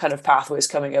there kind of pathways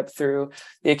coming up through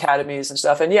the academies and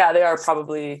stuff? And yeah, they are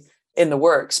probably in the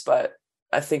works, but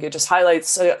I think it just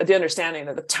highlights the understanding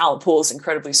that the talent pool is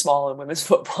incredibly small in women's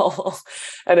football,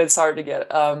 and it's hard to get,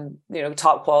 you know,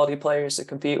 top quality players to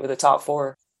compete with the top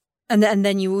 4. And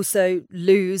then you also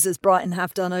lose, as Brighton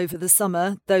have done over the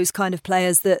summer, those kind of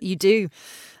players that you do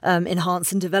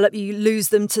enhance and develop. You lose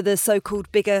them to the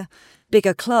so-called bigger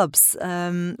bigger clubs,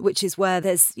 which is where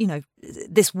there's,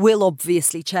 this will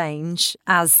obviously change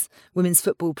as women's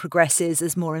football progresses,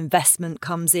 as more investment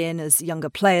comes in, as younger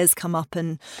players come up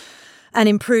and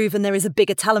improve, and there is a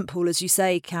bigger talent pool, as you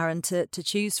say, Karen, to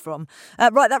choose from.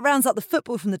 Right, that rounds up the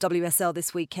football from the WSL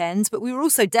this weekend, but we were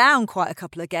also down quite a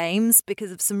couple of games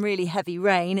because of some really heavy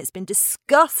rain. It's been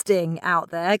disgusting out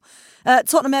there.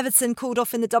 Tottenham Everton called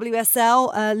off in the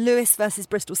WSL. Lewis versus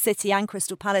Bristol City and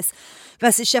Crystal Palace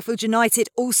versus Sheffield United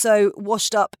also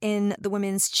washed up in the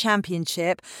Women's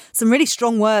Championship. Some really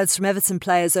strong words from Everton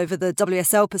players over the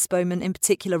WSL postponement, in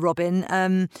particular,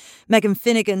 Robyn. Megan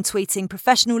Finnegan tweeting,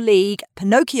 "Professional league,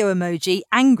 Pinocchio emoji,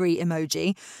 angry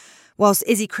emoji," whilst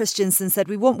Izzy Christiansen said,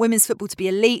 "We want women's football to be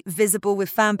elite, visible, with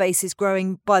fan bases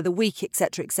growing by the week,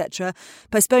 etc, etc.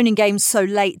 Postponing games so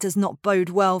late does not bode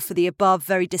well for the above.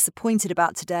 Very disappointed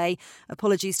about today.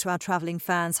 Apologies to our travelling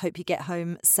fans. Hope you get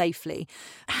home safely."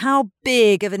 How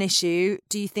big of an issue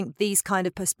do you think these kind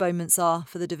of postponements are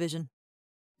for the division?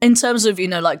 In terms of,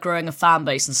 like growing a fan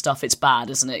base and stuff, it's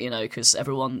bad, isn't it? Because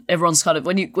everyone's kind of,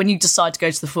 when you decide to go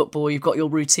to the football, you've got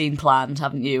your routine planned,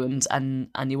 haven't you? And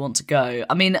you want to go.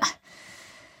 I mean,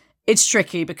 it's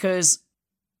tricky because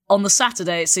on the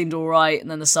Saturday it seemed all right,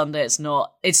 and then the Sunday it's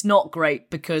not. It's not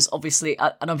great because obviously,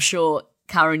 and I'm sure,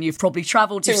 Karen, you've probably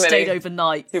travelled, you've stayed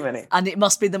overnight. Too many. And it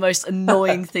must be the most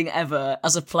annoying thing ever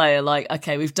as a player. Like,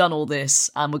 okay, we've done all this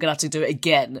and we're going to have to do it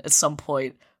again at some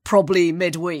point, probably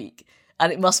midweek.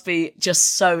 And it must be just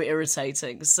so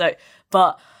irritating. So,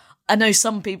 but I know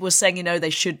some people are saying,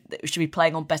 they should be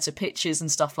playing on better pitches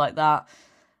and stuff like that.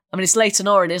 I mean, it's Leyton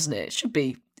Orient, isn't it? It should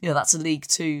be, that's a League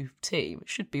Two team. It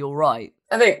should be all right.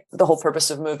 I think the whole purpose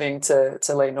of moving to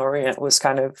Leyton Orient was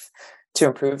kind of to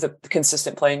improve the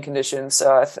consistent playing conditions.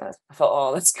 So I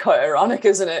felt, that's quite ironic,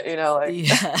 isn't it?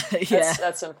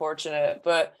 That's unfortunate.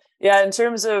 But yeah, in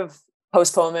terms of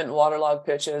postponement and waterlogged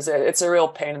pitches, it's a real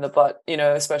pain in the butt,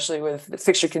 especially with the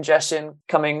fixture congestion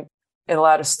coming in the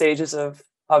latter stages of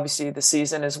obviously the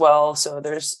season as well. So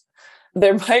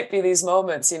there might be these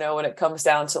moments, when it comes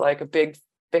down to like a big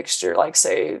fixture, like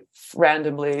say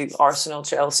randomly Arsenal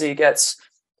Chelsea gets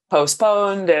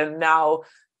postponed, and now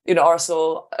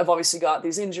Arsenal have obviously got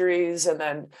these injuries, and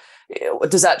then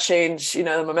does that change the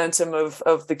momentum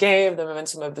of the game, the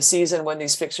momentum of the season when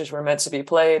these fixtures were meant to be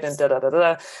played, and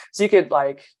so you could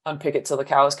like unpick it till the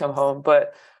cows come home.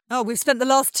 But we've spent the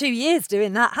last 2 years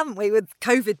doing that, haven't we, with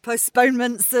COVID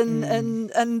postponements and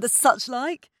the such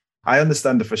like. I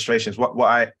understand the frustrations.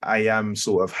 What I am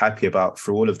sort of happy about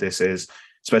through all of this is,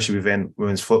 especially within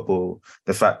women's football,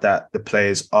 the fact that the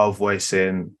players are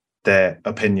voicing their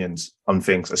opinions on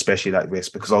things, especially like this,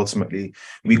 because ultimately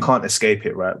we can't escape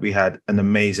it, right? We had an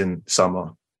amazing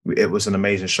summer. It was an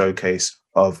amazing showcase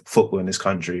of football in this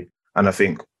country. And I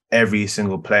think every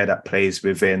single player that plays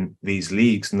within these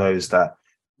leagues knows that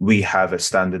we have a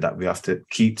standard that we have to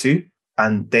keep to.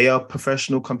 And they are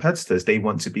professional competitors. They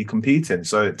want to be competing.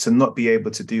 So to not be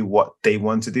able to do what they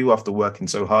want to do after working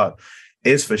so hard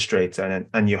is frustrating.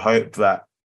 And you hope that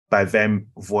by them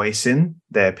voicing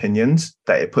their opinions,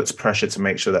 that it puts pressure to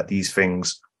make sure that these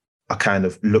things are kind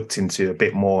of looked into a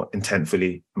bit more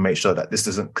intentfully and make sure that this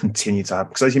doesn't continue to happen.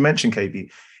 Because as you mentioned, KB,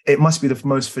 it must be the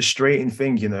most frustrating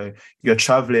thing, you're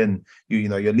traveling,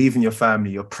 you're leaving your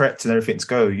family, you're prepped and everything to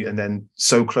go, and then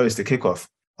so close to kickoff.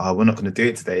 We're not going to do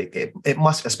it today. It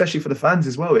must, especially for the fans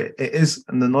as well, it is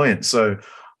an annoyance. So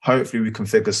hopefully we can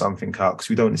figure something out, because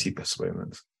we don't want to see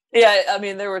postponements. Yeah, I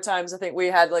mean, there were times I think we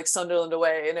had like Sunderland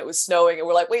away and it was snowing and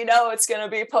we're like, we know it's going to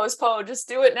be postponed, just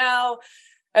do it now.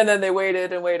 And then they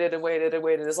waited and waited and waited and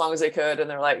waited as long as they could. And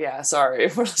they're like, yeah, sorry.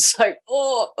 We're just like,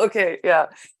 oh, okay. Yeah,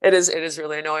 it is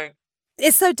really annoying.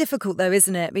 It's so difficult though,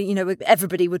 isn't it?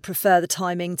 Everybody would prefer the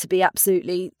timing to be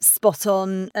absolutely spot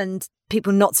on and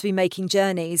people not to be making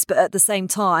journeys. But at the same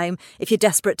time, if you're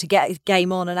desperate to get a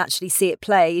game on and actually see it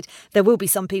played, there will be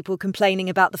some people complaining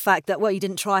about the fact that, well, you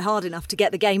didn't try hard enough to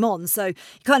get the game on. So you're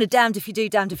kind of damned if you do,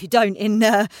 damned if you don't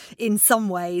in some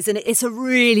ways. And it's a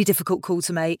really difficult call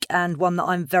to make, and one that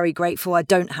I'm very grateful I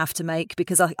don't have to make,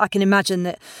 because I can imagine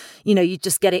that, you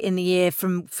just get it in the ear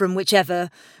from whichever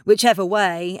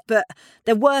way. But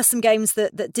there were some games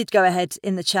that did go ahead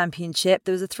in the Championship.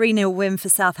 There was a 3-0 win for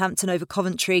Southampton over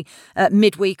Coventry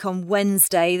midweek on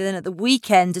Wednesday. Then at the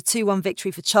weekend, a 2-1 victory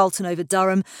for Charlton over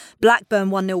Durham. Blackburn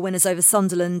 1-0 winners over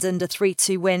Sunderland, and a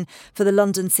 3-2 win for the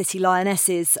London City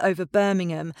Lionesses over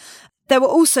Birmingham. There were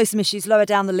also some issues lower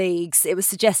down the leagues. It was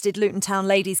suggested Luton Town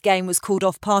ladies' game was called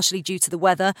off partially due to the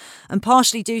weather and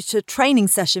partially due to a training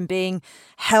session being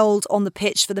held on the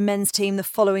pitch for the men's team the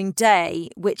following day,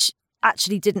 which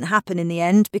actually didn't happen in the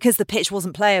end because the pitch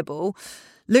wasn't playable.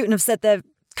 Luton have said they're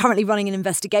currently running an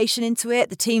investigation into it.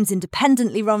 The team's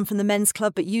independently run from the men's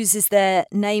club, but uses their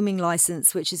naming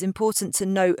licence, which is important to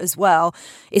note as well.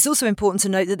 It's also important to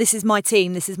note that this is my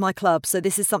team, this is my club. So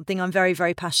this is something I'm very,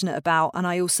 very passionate about. And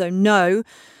I also know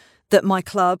that my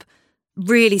club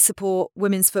really support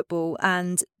women's football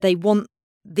and they want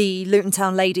the Luton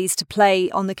Town ladies to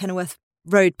play on the Kenilworth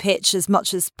Road pitch as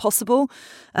much as possible.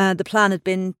 The plan had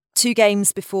been 2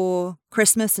 games before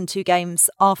Christmas and 2 games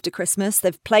after Christmas.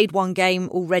 They've played 1 game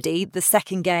already, the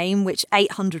second game, which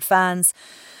 800 fans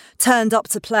turned up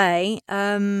to play,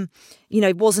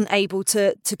 wasn't able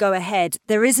to go ahead.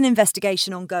 There is an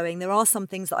investigation ongoing. There are some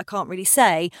things that I can't really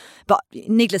say, but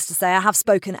needless to say, I have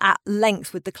spoken at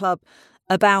length with the club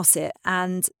about it.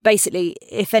 And basically,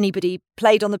 if anybody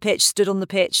played on the pitch, stood on the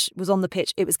pitch, was on the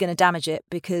pitch, it was going to damage it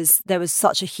because there was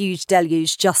such a huge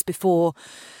deluge just before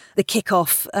the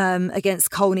kickoff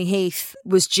against Colney Heath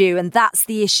was due. And that's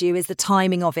the issue, is the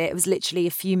timing of it. It was literally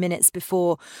a few minutes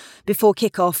before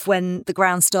kickoff when the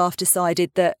ground staff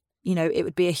decided that, it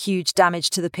would be a huge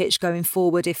damage to the pitch going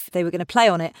forward if they were going to play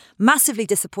on it. Massively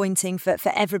disappointing for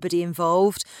everybody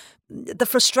involved. The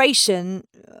frustration,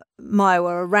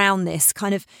 Mayowa, around this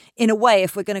kind of, in a way,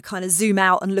 if we're going to kind of zoom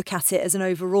out and look at it as an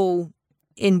overall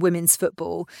in women's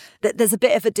football, that there's a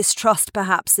bit of a distrust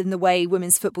perhaps in the way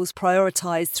women's football's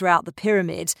prioritised throughout the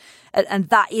pyramid. And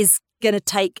that is going to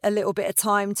take a little bit of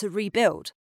time to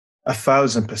rebuild.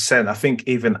 1,000%. I think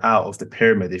even out of the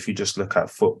pyramid, if you just look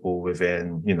at football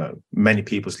within, many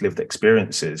people's lived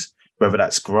experiences, whether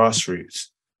that's grassroots,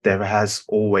 there has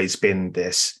always been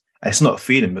this, and it's not a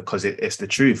feeling because it's the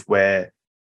truth, where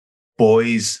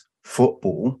boys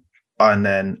football and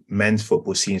then men's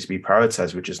football seems to be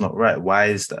prioritized, which is not right. Why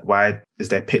is that? Why is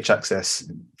there pitch access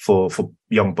for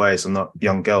young boys and not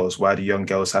young girls? Why do young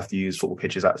girls have to use football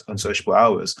pitches at unsociable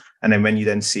hours? And then when you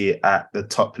then see it at the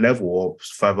top level or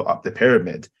further up the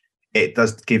pyramid, it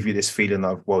does give you this feeling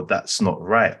of, well, that's not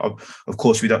right. Of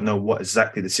course, we don't know what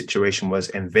exactly the situation was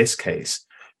in this case,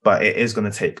 but it is going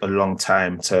to take a long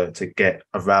time to get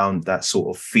around that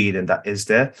sort of feeling that is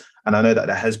there. And I know that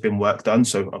there has been work done.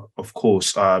 So, of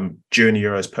course, during the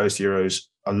Euros, post-Euros,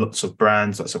 lots of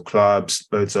brands, lots of clubs,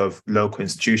 loads of local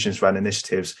institutions ran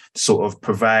initiatives to sort of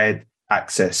provide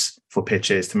access for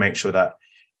pitches to make sure that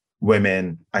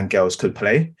women and girls could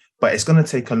play. But it's going to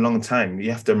take a long time.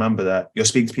 You have to remember that you're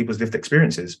speaking to people's lived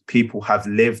experiences. People have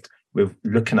lived with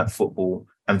looking at football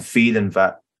and feeling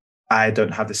that I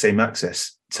don't have the same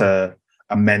access to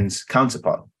a men's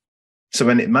counterpart. So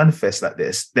when it manifests like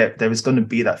this, there is going to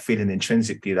be that feeling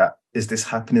intrinsically that, is this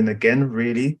happening again,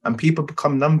 really? And people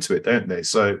become numb to it, don't they?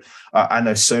 So I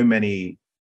know so many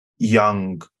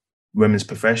young women's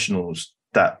professionals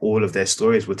that all of their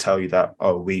stories will tell you that,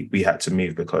 oh, we had to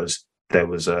move because there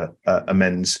was a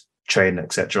men's trainer,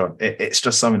 etc. It's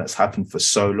just something that's happened for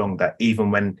so long that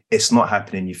even when it's not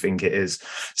happening, you think it is.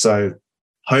 So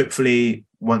hopefully,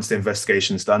 once the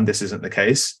investigation's done, this isn't the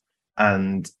case.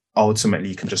 And ultimately,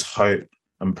 you can just hope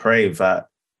and pray that,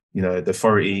 the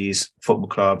authorities, football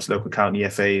clubs, local county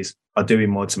FAs are doing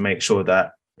more to make sure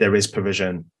that there is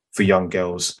provision for young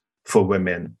girls, for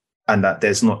women, and that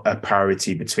there's not a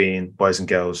priority between boys and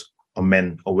girls or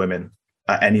men or women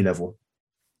at any level.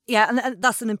 Yeah, and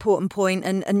that's an important point.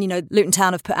 And Luton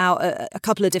Town have put out a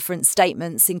couple of different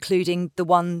statements, including the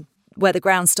one where the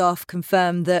ground staff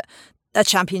confirmed that a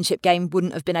championship game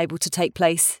wouldn't have been able to take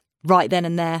place right then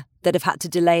and there. They'd have had to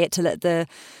delay it to let the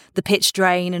pitch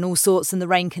drain and all sorts, and the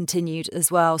rain continued as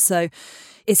well. So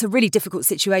it's a really difficult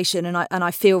situation, and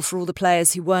I feel for all the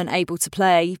players who weren't able to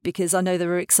play, because I know they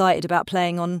were excited about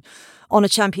playing on a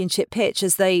championship pitch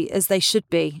as they should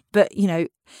be. But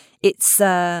it's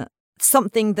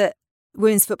something that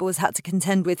women's football has had to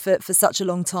contend with for such a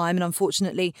long time, and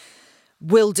unfortunately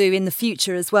will do in the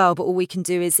future as well. But all we can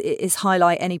do is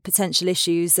highlight any potential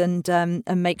issues and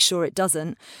make sure it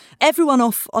doesn't. Everyone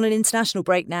off on an international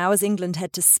break now as England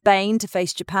head to Spain to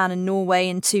face Japan and Norway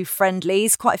in 2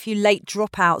 friendlies. Quite a few late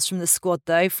dropouts from the squad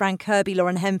though. Fran Kirby,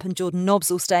 Lauren Hemp and Jordan Nobbs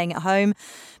all staying at home.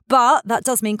 But that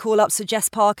does mean call-ups for Jess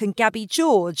Park and Gabby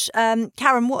George.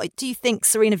 Karen, what do you think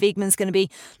Sarina Wiegman's going to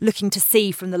be looking to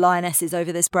see from the Lionesses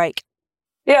over this break?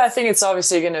 Yeah, I think it's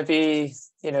obviously going to be,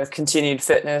 continued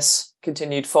fitness,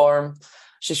 continued form.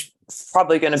 She's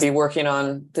probably going to be working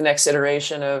on the next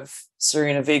iteration of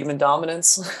Sarina Wiegman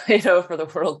dominance, for the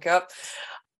World Cup.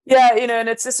 Yeah, and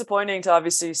it's disappointing to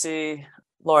obviously see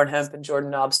Lauren Hemp and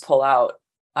Jordan Nobbs pull out.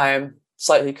 I am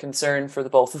slightly concerned for the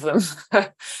both of them.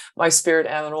 My spirit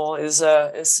animal is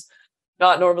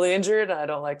not normally injured, and I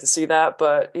don't like to see that.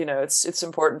 But it's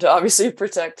important to obviously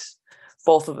protect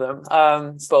both of them,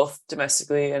 both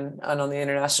domestically and on the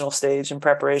international stage in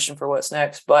preparation for what's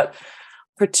next. But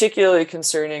particularly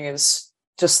concerning is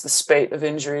just the spate of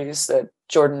injuries that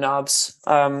Jordan Nobbs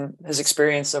has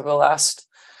experienced over the last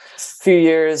few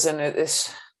years. And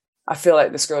I feel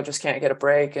like this girl just can't get a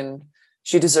break, and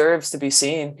she deserves to be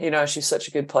seen. She's such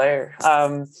a good player.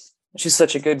 She's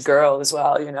such a good girl as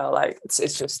well. Like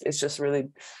it's just really,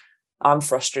 I'm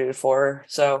frustrated for her.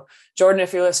 So Jordan,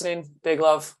 if you're listening, big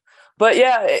love. But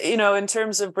yeah, in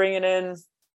terms of bringing in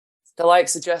the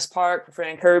likes of Jess Park,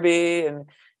 Fran Kirby, and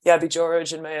Gabby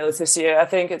George and Maya Letitia, I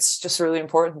think it's just really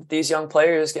important that these young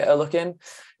players get a look in.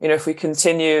 If we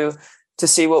continue to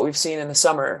see what we've seen in the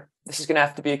summer, this is going to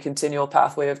have to be a continual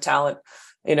pathway of talent,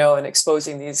 and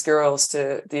exposing these girls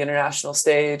to the international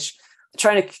stage,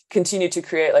 trying to continue to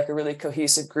create like a really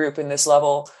cohesive group in this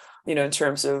level, in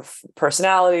terms of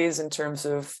personalities, in terms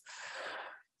of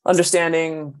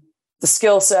understanding the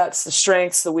skill sets, the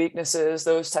strengths, the weaknesses,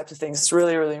 those types of things. It's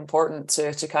really, really important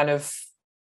to kind of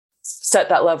set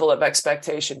that level of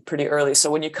expectation pretty early. So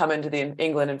when you come into the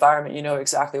England environment, you know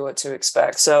exactly what to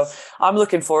expect. So I'm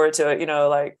looking forward to it,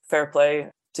 like fair play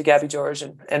to Gabby George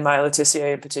and Maya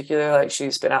Letitia in particular. Like,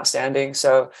 she's been outstanding.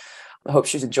 So I hope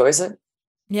she enjoys it.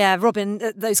 Yeah,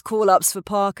 Robyn, those call-ups for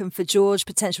Park and for George,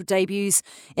 potential debuts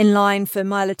in line for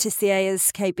Maya Letitia, as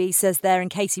KB says there,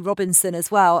 and Katie Robinson as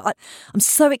well. I'm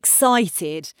so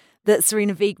excited that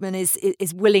Sarina Wiegman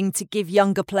is willing to give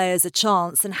younger players a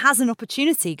chance and has an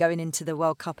opportunity going into the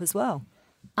World Cup as well.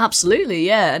 Absolutely,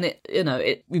 yeah.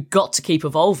 And we've got to keep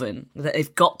evolving.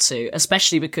 They've got to,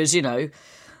 especially because, I know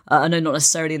not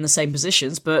necessarily in the same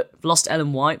positions, but we've lost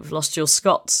Ellen White, we've lost Jill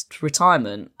Scott to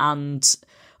retirement, and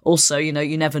also, you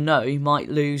never know, you might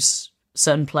lose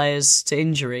certain players to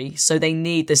injury. So they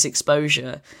need this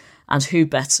exposure. And who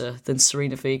better than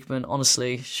Sarina Wiegman?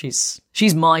 Honestly, she's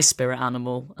my spirit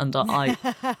animal. And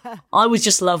I would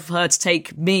just love her to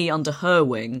take me under her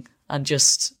wing and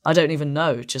just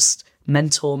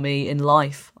mentor me in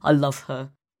life. I love her.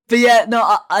 But yeah,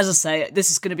 no, as I say, this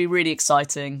is going to be really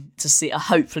exciting to see.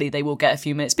 Hopefully they will get a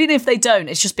few minutes. But even if they don't,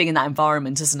 it's just being in that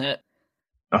environment, isn't it?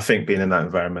 I think being in that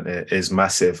environment is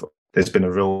massive. There's been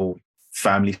a real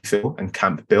family feel and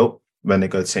camp built when they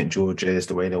go to St. George's,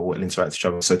 the way they all interact with each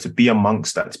other. So to be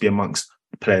amongst that, to be amongst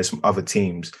players from other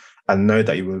teams and know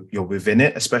that you're within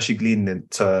it, especially leading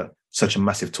into such a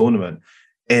massive tournament,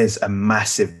 is a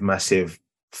massive, massive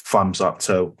thumbs up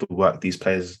to the work these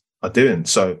players are doing.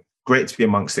 So great to be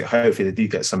amongst it. Hopefully they do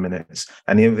get some minutes.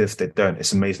 And even if they don't,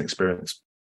 it's an amazing experience.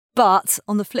 But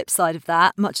on the flip side of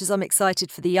that, much as I'm excited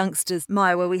for the youngsters,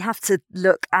 Mayowa, we have to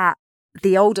look at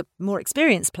the older, more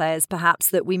experienced players, perhaps,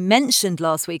 that we mentioned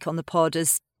last week on the pod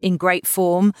as in great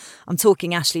form. I'm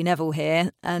talking Ashley Neville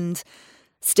here, and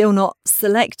still not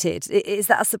selected. Is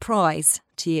that a surprise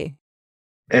to you?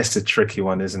 It's a tricky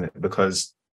one, isn't it?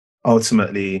 Because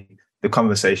ultimately, the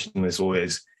conversation is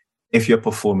always, if you're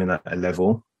performing at a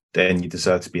level, then you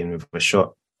deserve to be in with a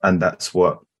shot. And that's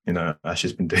what, Ash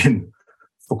has been doing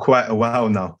for quite a while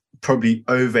now, probably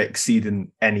over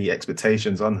exceeding any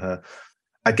expectations on her.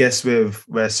 I guess with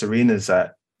where Sarina's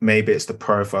at, maybe it's the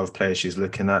profile of players she's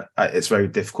looking at. It's very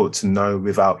difficult to know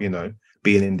without,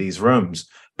 being in these rooms.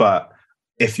 But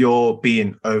if you're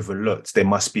being overlooked, there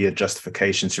must be a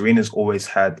justification. Sarina's always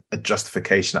had a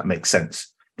justification that makes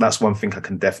sense. That's one thing I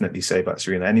can definitely say about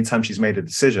Sarina. Anytime she's made a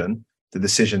decision, the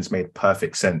decision's made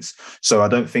perfect sense. So I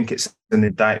don't think it's an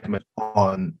indictment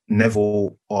on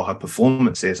Neville or her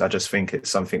performances. I just think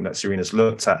it's something that Sarina's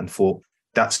looked at and thought,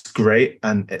 that's great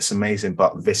and it's amazing,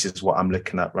 but this is what I'm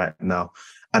looking at right now.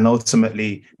 And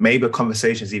ultimately, maybe a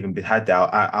conversation's even been had there.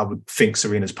 I would think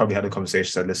Sarina's probably had a conversation,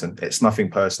 said, listen, it's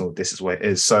nothing personal. This is what it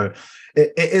is. So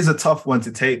it is a tough one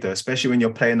to take, though, especially when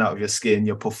you're playing out of your skin,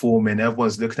 you're performing,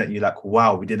 everyone's looking at you like,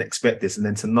 wow, we didn't expect this. And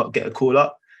then to not get a call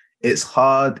up, it's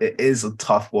hard. It is a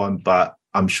tough one, but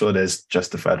I'm sure there's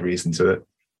justified reason to it.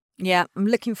 Yeah, I'm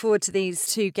looking forward to these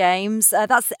two games.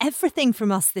 That's everything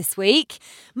from us this week.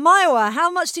 Mayowa,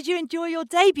 how much did you enjoy your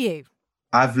debut?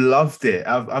 I've loved it.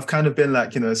 I've kind of been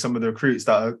like, some of the recruits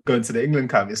that are going to the England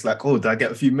camp. It's like, oh, did I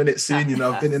get a few minutes soon?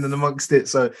 I've been in and amongst it.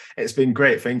 So it's been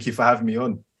great. Thank you for having me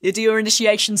on. You do your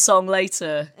initiation song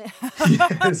later.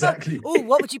 Yeah, exactly. Oh,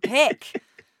 what would you pick?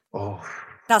 Oh,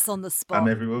 that's on the spot. I'm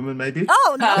Every Woman, maybe.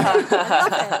 Oh, no.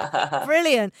 I love it.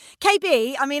 Brilliant.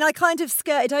 KB, I kind of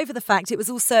skirted over the fact it was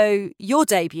also your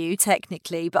debut,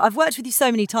 technically, but I've worked with you so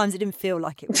many times, it didn't feel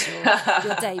like it was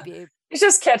your debut. It's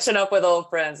just catching up with old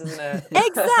friends, isn't it?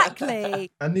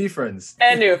 Exactly. And new friends.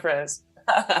 And new friends.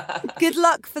 Good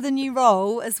luck for the new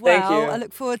role as well. Thank you. I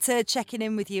look forward to checking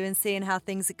in with you and seeing how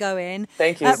things are going.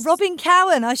 Thank you. Robyn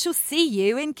Cowen, I shall see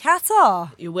you in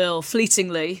Qatar. You will,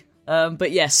 fleetingly.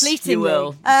 But yes, Fleetingly. you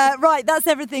will. Right, that's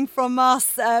everything from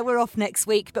us. We're off next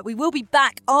week, but we will be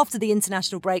back after the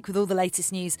international break with all the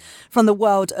latest news from the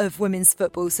world of women's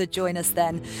football, so join us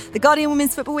then. The Guardian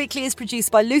Women's Football Weekly is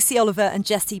produced by Lucy Oliver and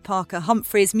Jessie Parker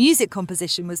Humphreys. Music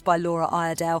composition was by Laura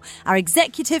Iredale. Our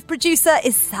executive producer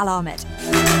is Sal Ahmed.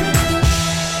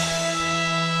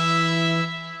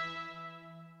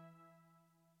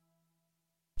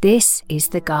 This is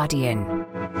The Guardian.